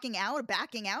 And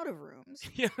backing out of rooms.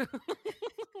 Yeah.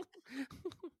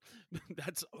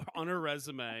 That's on her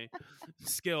resume.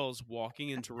 Skills, walking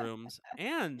into rooms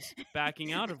and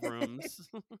backing out of rooms.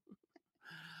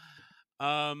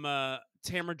 Tamra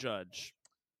Judge.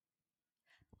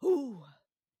 Ooh.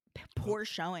 Poor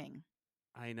showing.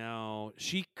 I know.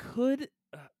 She could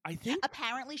I think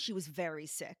apparently she was very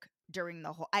sick during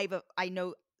the whole I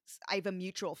have a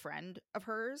mutual friend of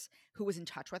hers who was in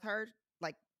touch with her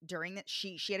like during that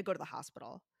she had to go to the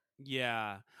hospital.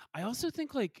 Yeah. I also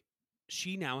think like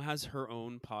she now has her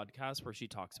own podcast where she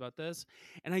talks about this.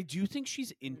 And I do think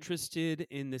she's interested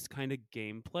in this kind of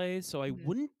gameplay. So I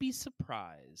wouldn't be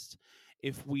surprised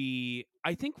if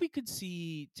I think we could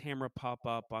see Tamra pop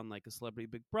up on like a Celebrity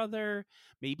Big Brother,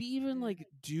 maybe even like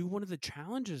do one of the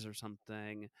challenges or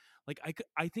something. Like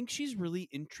I think she's really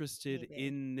interested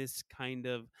in this kind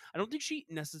of, I don't think she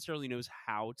necessarily knows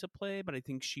how to play, but I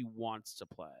think she wants to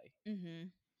play. Mm-hmm.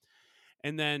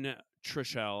 And then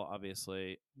Trishelle,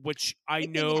 obviously, which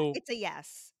know it's a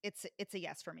yes. It's a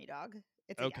yes for me, dog.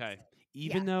 It's a okay. Yes.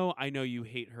 Even though I know you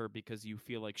hate her because you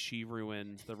feel like she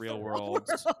ruined the real world.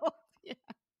 Yeah.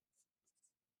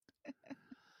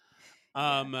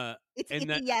 It's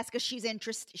a yes because she's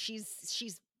interested.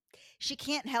 She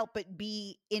can't help but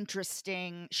be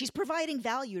interesting. She's providing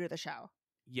value to the show.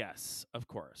 Yes, of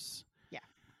course. Yeah.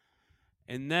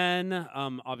 And then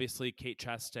obviously Kate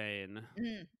Chastain.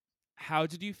 How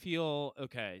did you feel?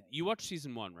 Okay, you watched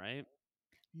season 1, right?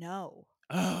 No.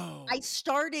 Oh. I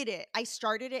started it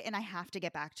and I have to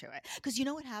get back to it. Because you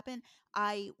know what happened?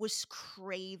 I was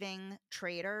craving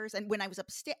Traders. And when I was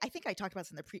upstairs, I think I talked about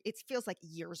this in it feels like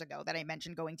years ago that I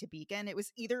mentioned going to Beacon. It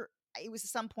was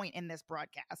some point in this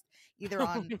broadcast, either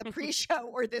on the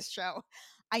pre-show or this show.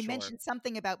 I mentioned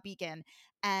something about Beacon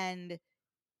and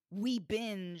we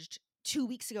binged 2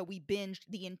 weeks ago. We binged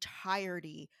the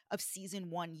entirety of season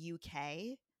 1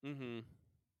 UK. Mm-hmm.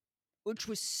 Which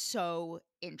was so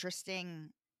interesting,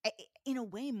 in a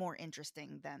way more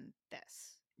interesting than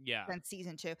this. Yeah. Than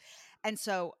season 2. And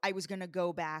so I was going to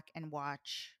go back and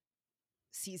watch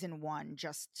season 1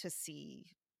 just to see.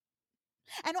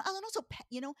 And also,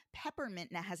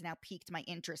 Peppermint has now piqued my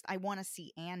interest. I want to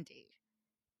see Andy.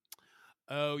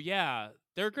 Oh, yeah.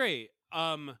 They're great.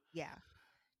 Yeah.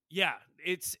 Yeah,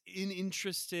 it's an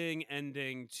interesting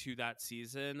ending to that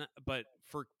season. But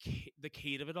for the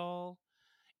Kate of it all,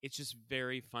 it's just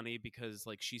very funny because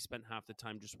like she spent half the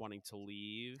time just wanting to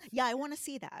leave. Yeah, I want to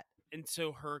see that. And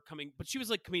so her coming, but she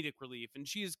was like comedic relief, and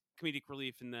she is comedic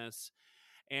relief in this.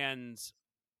 And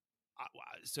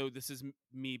so this is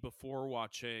me before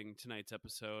watching tonight's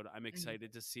episode. I'm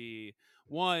excited to see,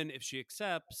 1, if she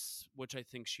accepts, which I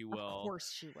think she will. Of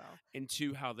course she will. And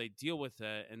 2, how they deal with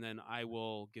it. And then I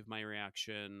will give my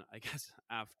reaction, I guess,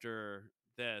 after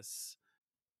this.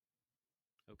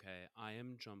 Okay, I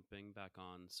am jumping back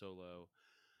on Solo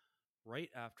right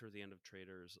after the end of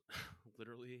Traders.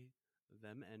 Literally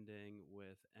them ending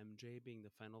with MJ being the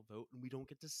final vote, and we don't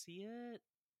get to see it.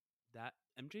 That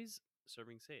MJ's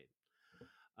serving Sade.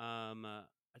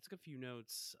 I took a few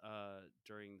notes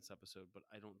during this episode, but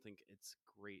I don't think it's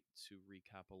great to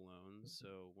recap alone.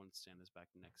 So once Stan is back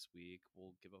next week,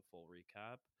 we'll give a full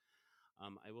recap.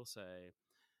 I will say,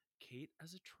 Kate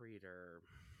as a traitor,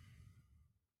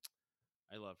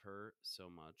 I love her so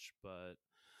much, but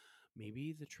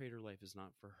maybe the trader life is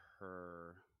not for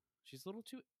her. She's a little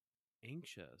too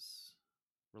anxious.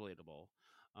 Relatable.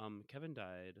 Kevin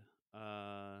died.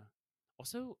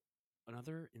 Also,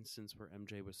 another instance where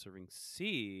MJ was serving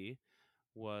C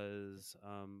was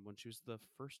when she was the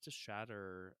first to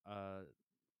shatter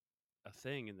a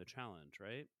thing in the challenge,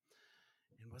 right?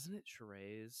 And wasn't it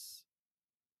Sheree's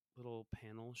little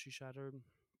panel she shattered?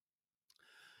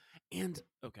 And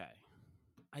okay,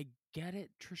 I get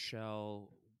it, Trishelle.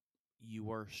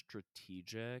 You are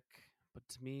strategic, but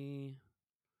to me,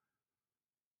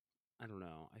 I don't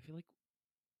know. I feel like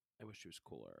I wish she was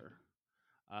cooler.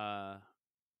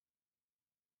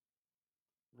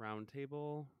 Round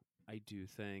table, I do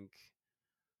think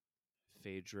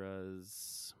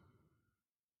Phaedra's.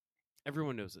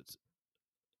 Everyone knows it's.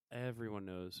 Everyone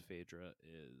knows Phaedra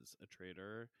is a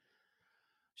traitor.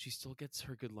 She still gets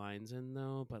her good lines in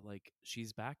though, but like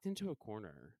she's backed into a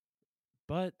corner.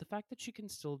 But the fact that she can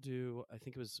still do, I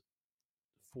think it was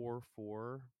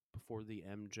 4-4 before the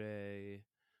MJ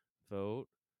vote.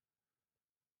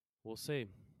 We'll see.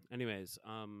 Anyways,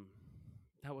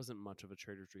 that wasn't much of a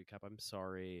Traitors recap. I'm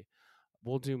sorry.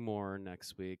 We'll do more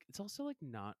next week. It's also like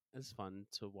not as fun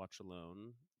to watch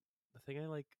alone. The thing I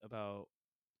like about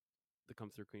the Come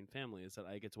Through Queen family is that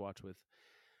I get to watch with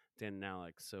Dan and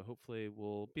Alex. So hopefully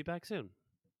we'll be back soon.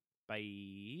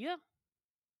 Bye.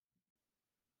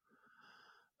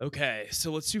 Okay,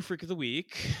 so let's do Freak of the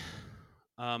Week.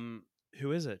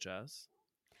 Who is it, Jess?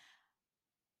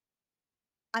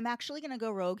 I'm actually going to go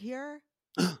rogue here.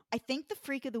 I think the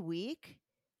Freak of the Week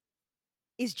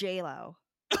is J-Lo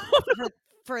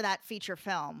for that feature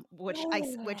film, which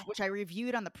I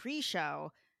reviewed on the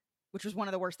pre-show, which was one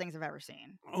of the worst things I've ever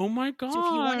seen. Oh my God. So if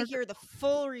you want to hear the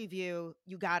full review,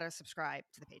 you got to subscribe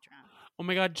to the Patreon. Oh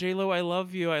my God, J-Lo, I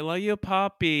love you. I love you,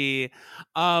 Poppy.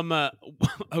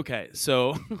 Okay,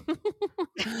 so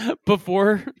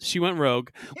before she went rogue,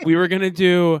 we were going to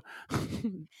do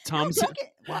Tom's...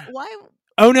 Why?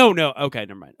 Oh, no. Okay,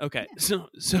 never mind. Okay, yeah.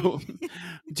 So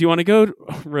do you want to go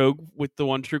rogue with the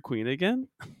One True Queen again?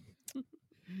 The One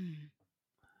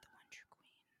True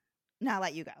Queen. No, I'll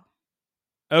let you go.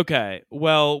 Okay,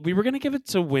 well, we were going to give it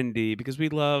to Wendy because we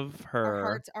love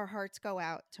her. Our hearts go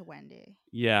out to Wendy.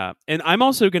 Yeah, and I'm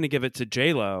also going to give it to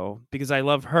J-Lo because I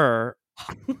love her.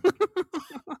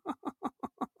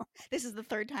 This is the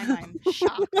third time I'm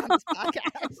shocked on this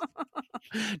podcast.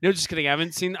 No, just kidding. I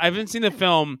haven't seen the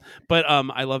film, but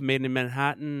I love Made in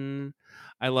Manhattan.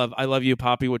 I love you,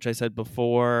 Poppy, which I said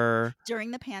before.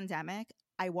 During the pandemic,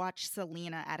 I watched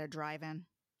Selena at a drive-in.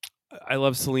 I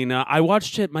love Selena. I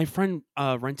watched it. My friend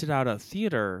rented out a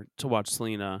theater to watch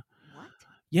Selena. What?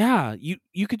 Yeah,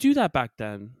 you could do that back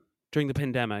then during the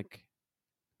pandemic.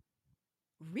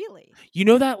 Really? You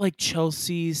know that like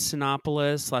Chelsea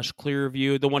Sinopolis /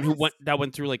 Clearview, the one who went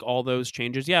through like all those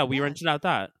changes. Yeah, we rented out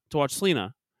that to watch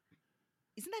Selena.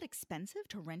 Isn't that expensive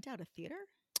to rent out a theater?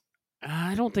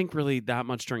 I don't think really that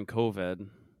much during COVID.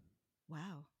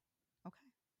 Wow. Okay.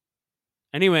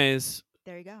 Anyways,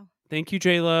 there you go. Thank you,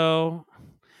 J-Lo.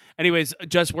 Anyways,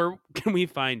 Jess, where can we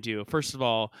find you? First of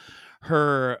all,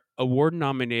 her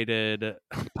award-nominated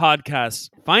podcast,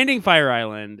 Finding Fire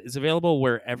Island, is available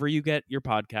wherever you get your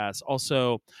podcasts.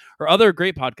 Also, her other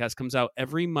great podcast comes out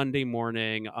every Monday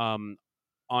morning on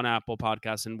Apple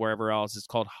Podcasts and wherever else. It's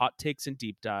called Hot Takes and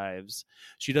Deep Dives.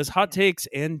 She does hot takes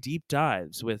and deep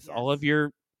dives with all of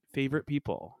your favorite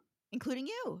people. Including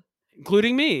you.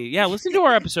 Including me. Yeah, listen to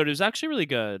our episode. It was actually really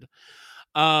good.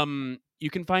 You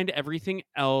can find everything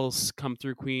else Come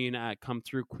Through Queen at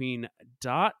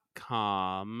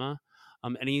comethroughqueen.com.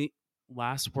 Any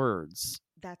last words?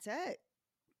 That's it.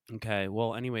 Okay.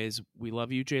 Well, anyways, we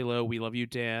love you, J-Lo. We love you,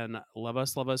 Dan. Love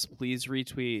us. Please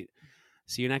retweet.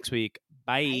 See you next week.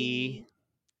 Bye.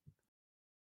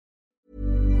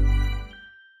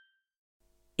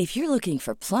 If you're looking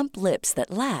for plump lips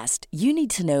that last, you need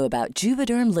to know about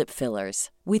Juvederm lip fillers.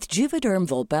 With Juvederm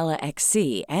Volbella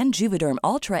XC and Juvederm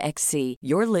Ultra XC,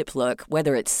 your lip look,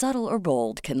 whether it's subtle or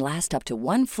bold, can last up to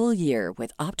 1 full year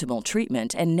with optimal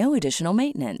treatment and no additional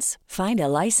maintenance. Find a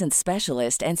licensed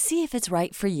specialist and see if it's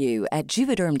right for you at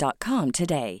Juvederm.com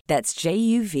today. That's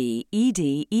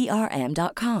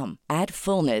JUVEDERM.com. Add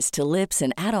fullness to lips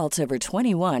in adults over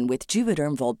 21 with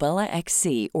Juvederm Volbella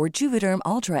XC or Juvederm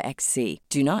Ultra XC.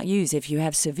 Do not use if you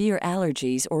have severe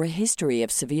allergies or a history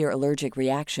of severe allergic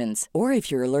reactions, or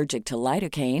if you're allergic to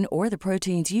lidocaine or the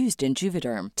proteins used in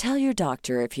Juvederm. Tell your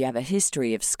doctor if you have a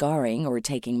history of scarring or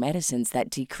taking medicines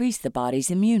that decrease the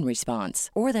body's immune response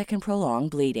or that can prolong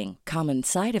bleeding. Common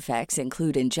side effects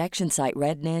include injection site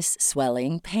redness,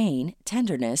 swelling, pain,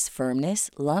 tenderness, firmness,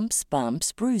 lumps,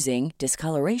 bumps, bruising,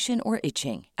 discoloration, or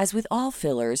itching. As with all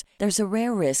fillers, there's a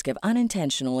rare risk of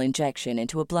unintentional injection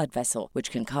into a blood vessel,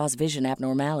 which can cause vision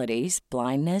abnormalities,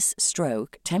 blindness,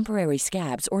 stroke, temporary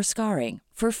scabs, or scarring.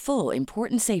 For full,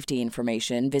 important safety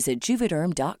information, visit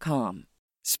Juvederm.com.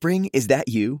 Spring, is that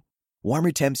you?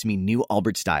 Warmer temps mean new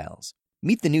Allbirds styles.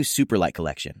 Meet the new Superlight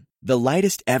collection, the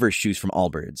lightest ever shoes from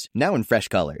Allbirds, now in fresh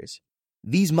colors.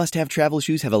 These must-have travel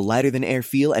shoes have a lighter-than-air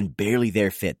feel and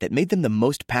barely-there fit that made them the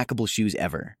most packable shoes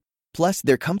ever. Plus,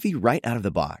 they're comfy right out of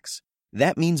the box.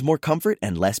 That means more comfort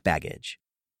and less baggage.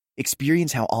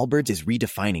 Experience how Allbirds is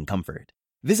redefining comfort.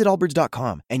 Visit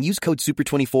allbirds.com and use code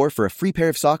SUPER24 for a free pair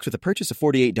of socks with a purchase of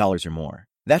 $48 or more.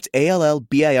 That's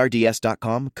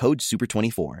ALLBIRDS.com, code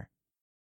SUPER24.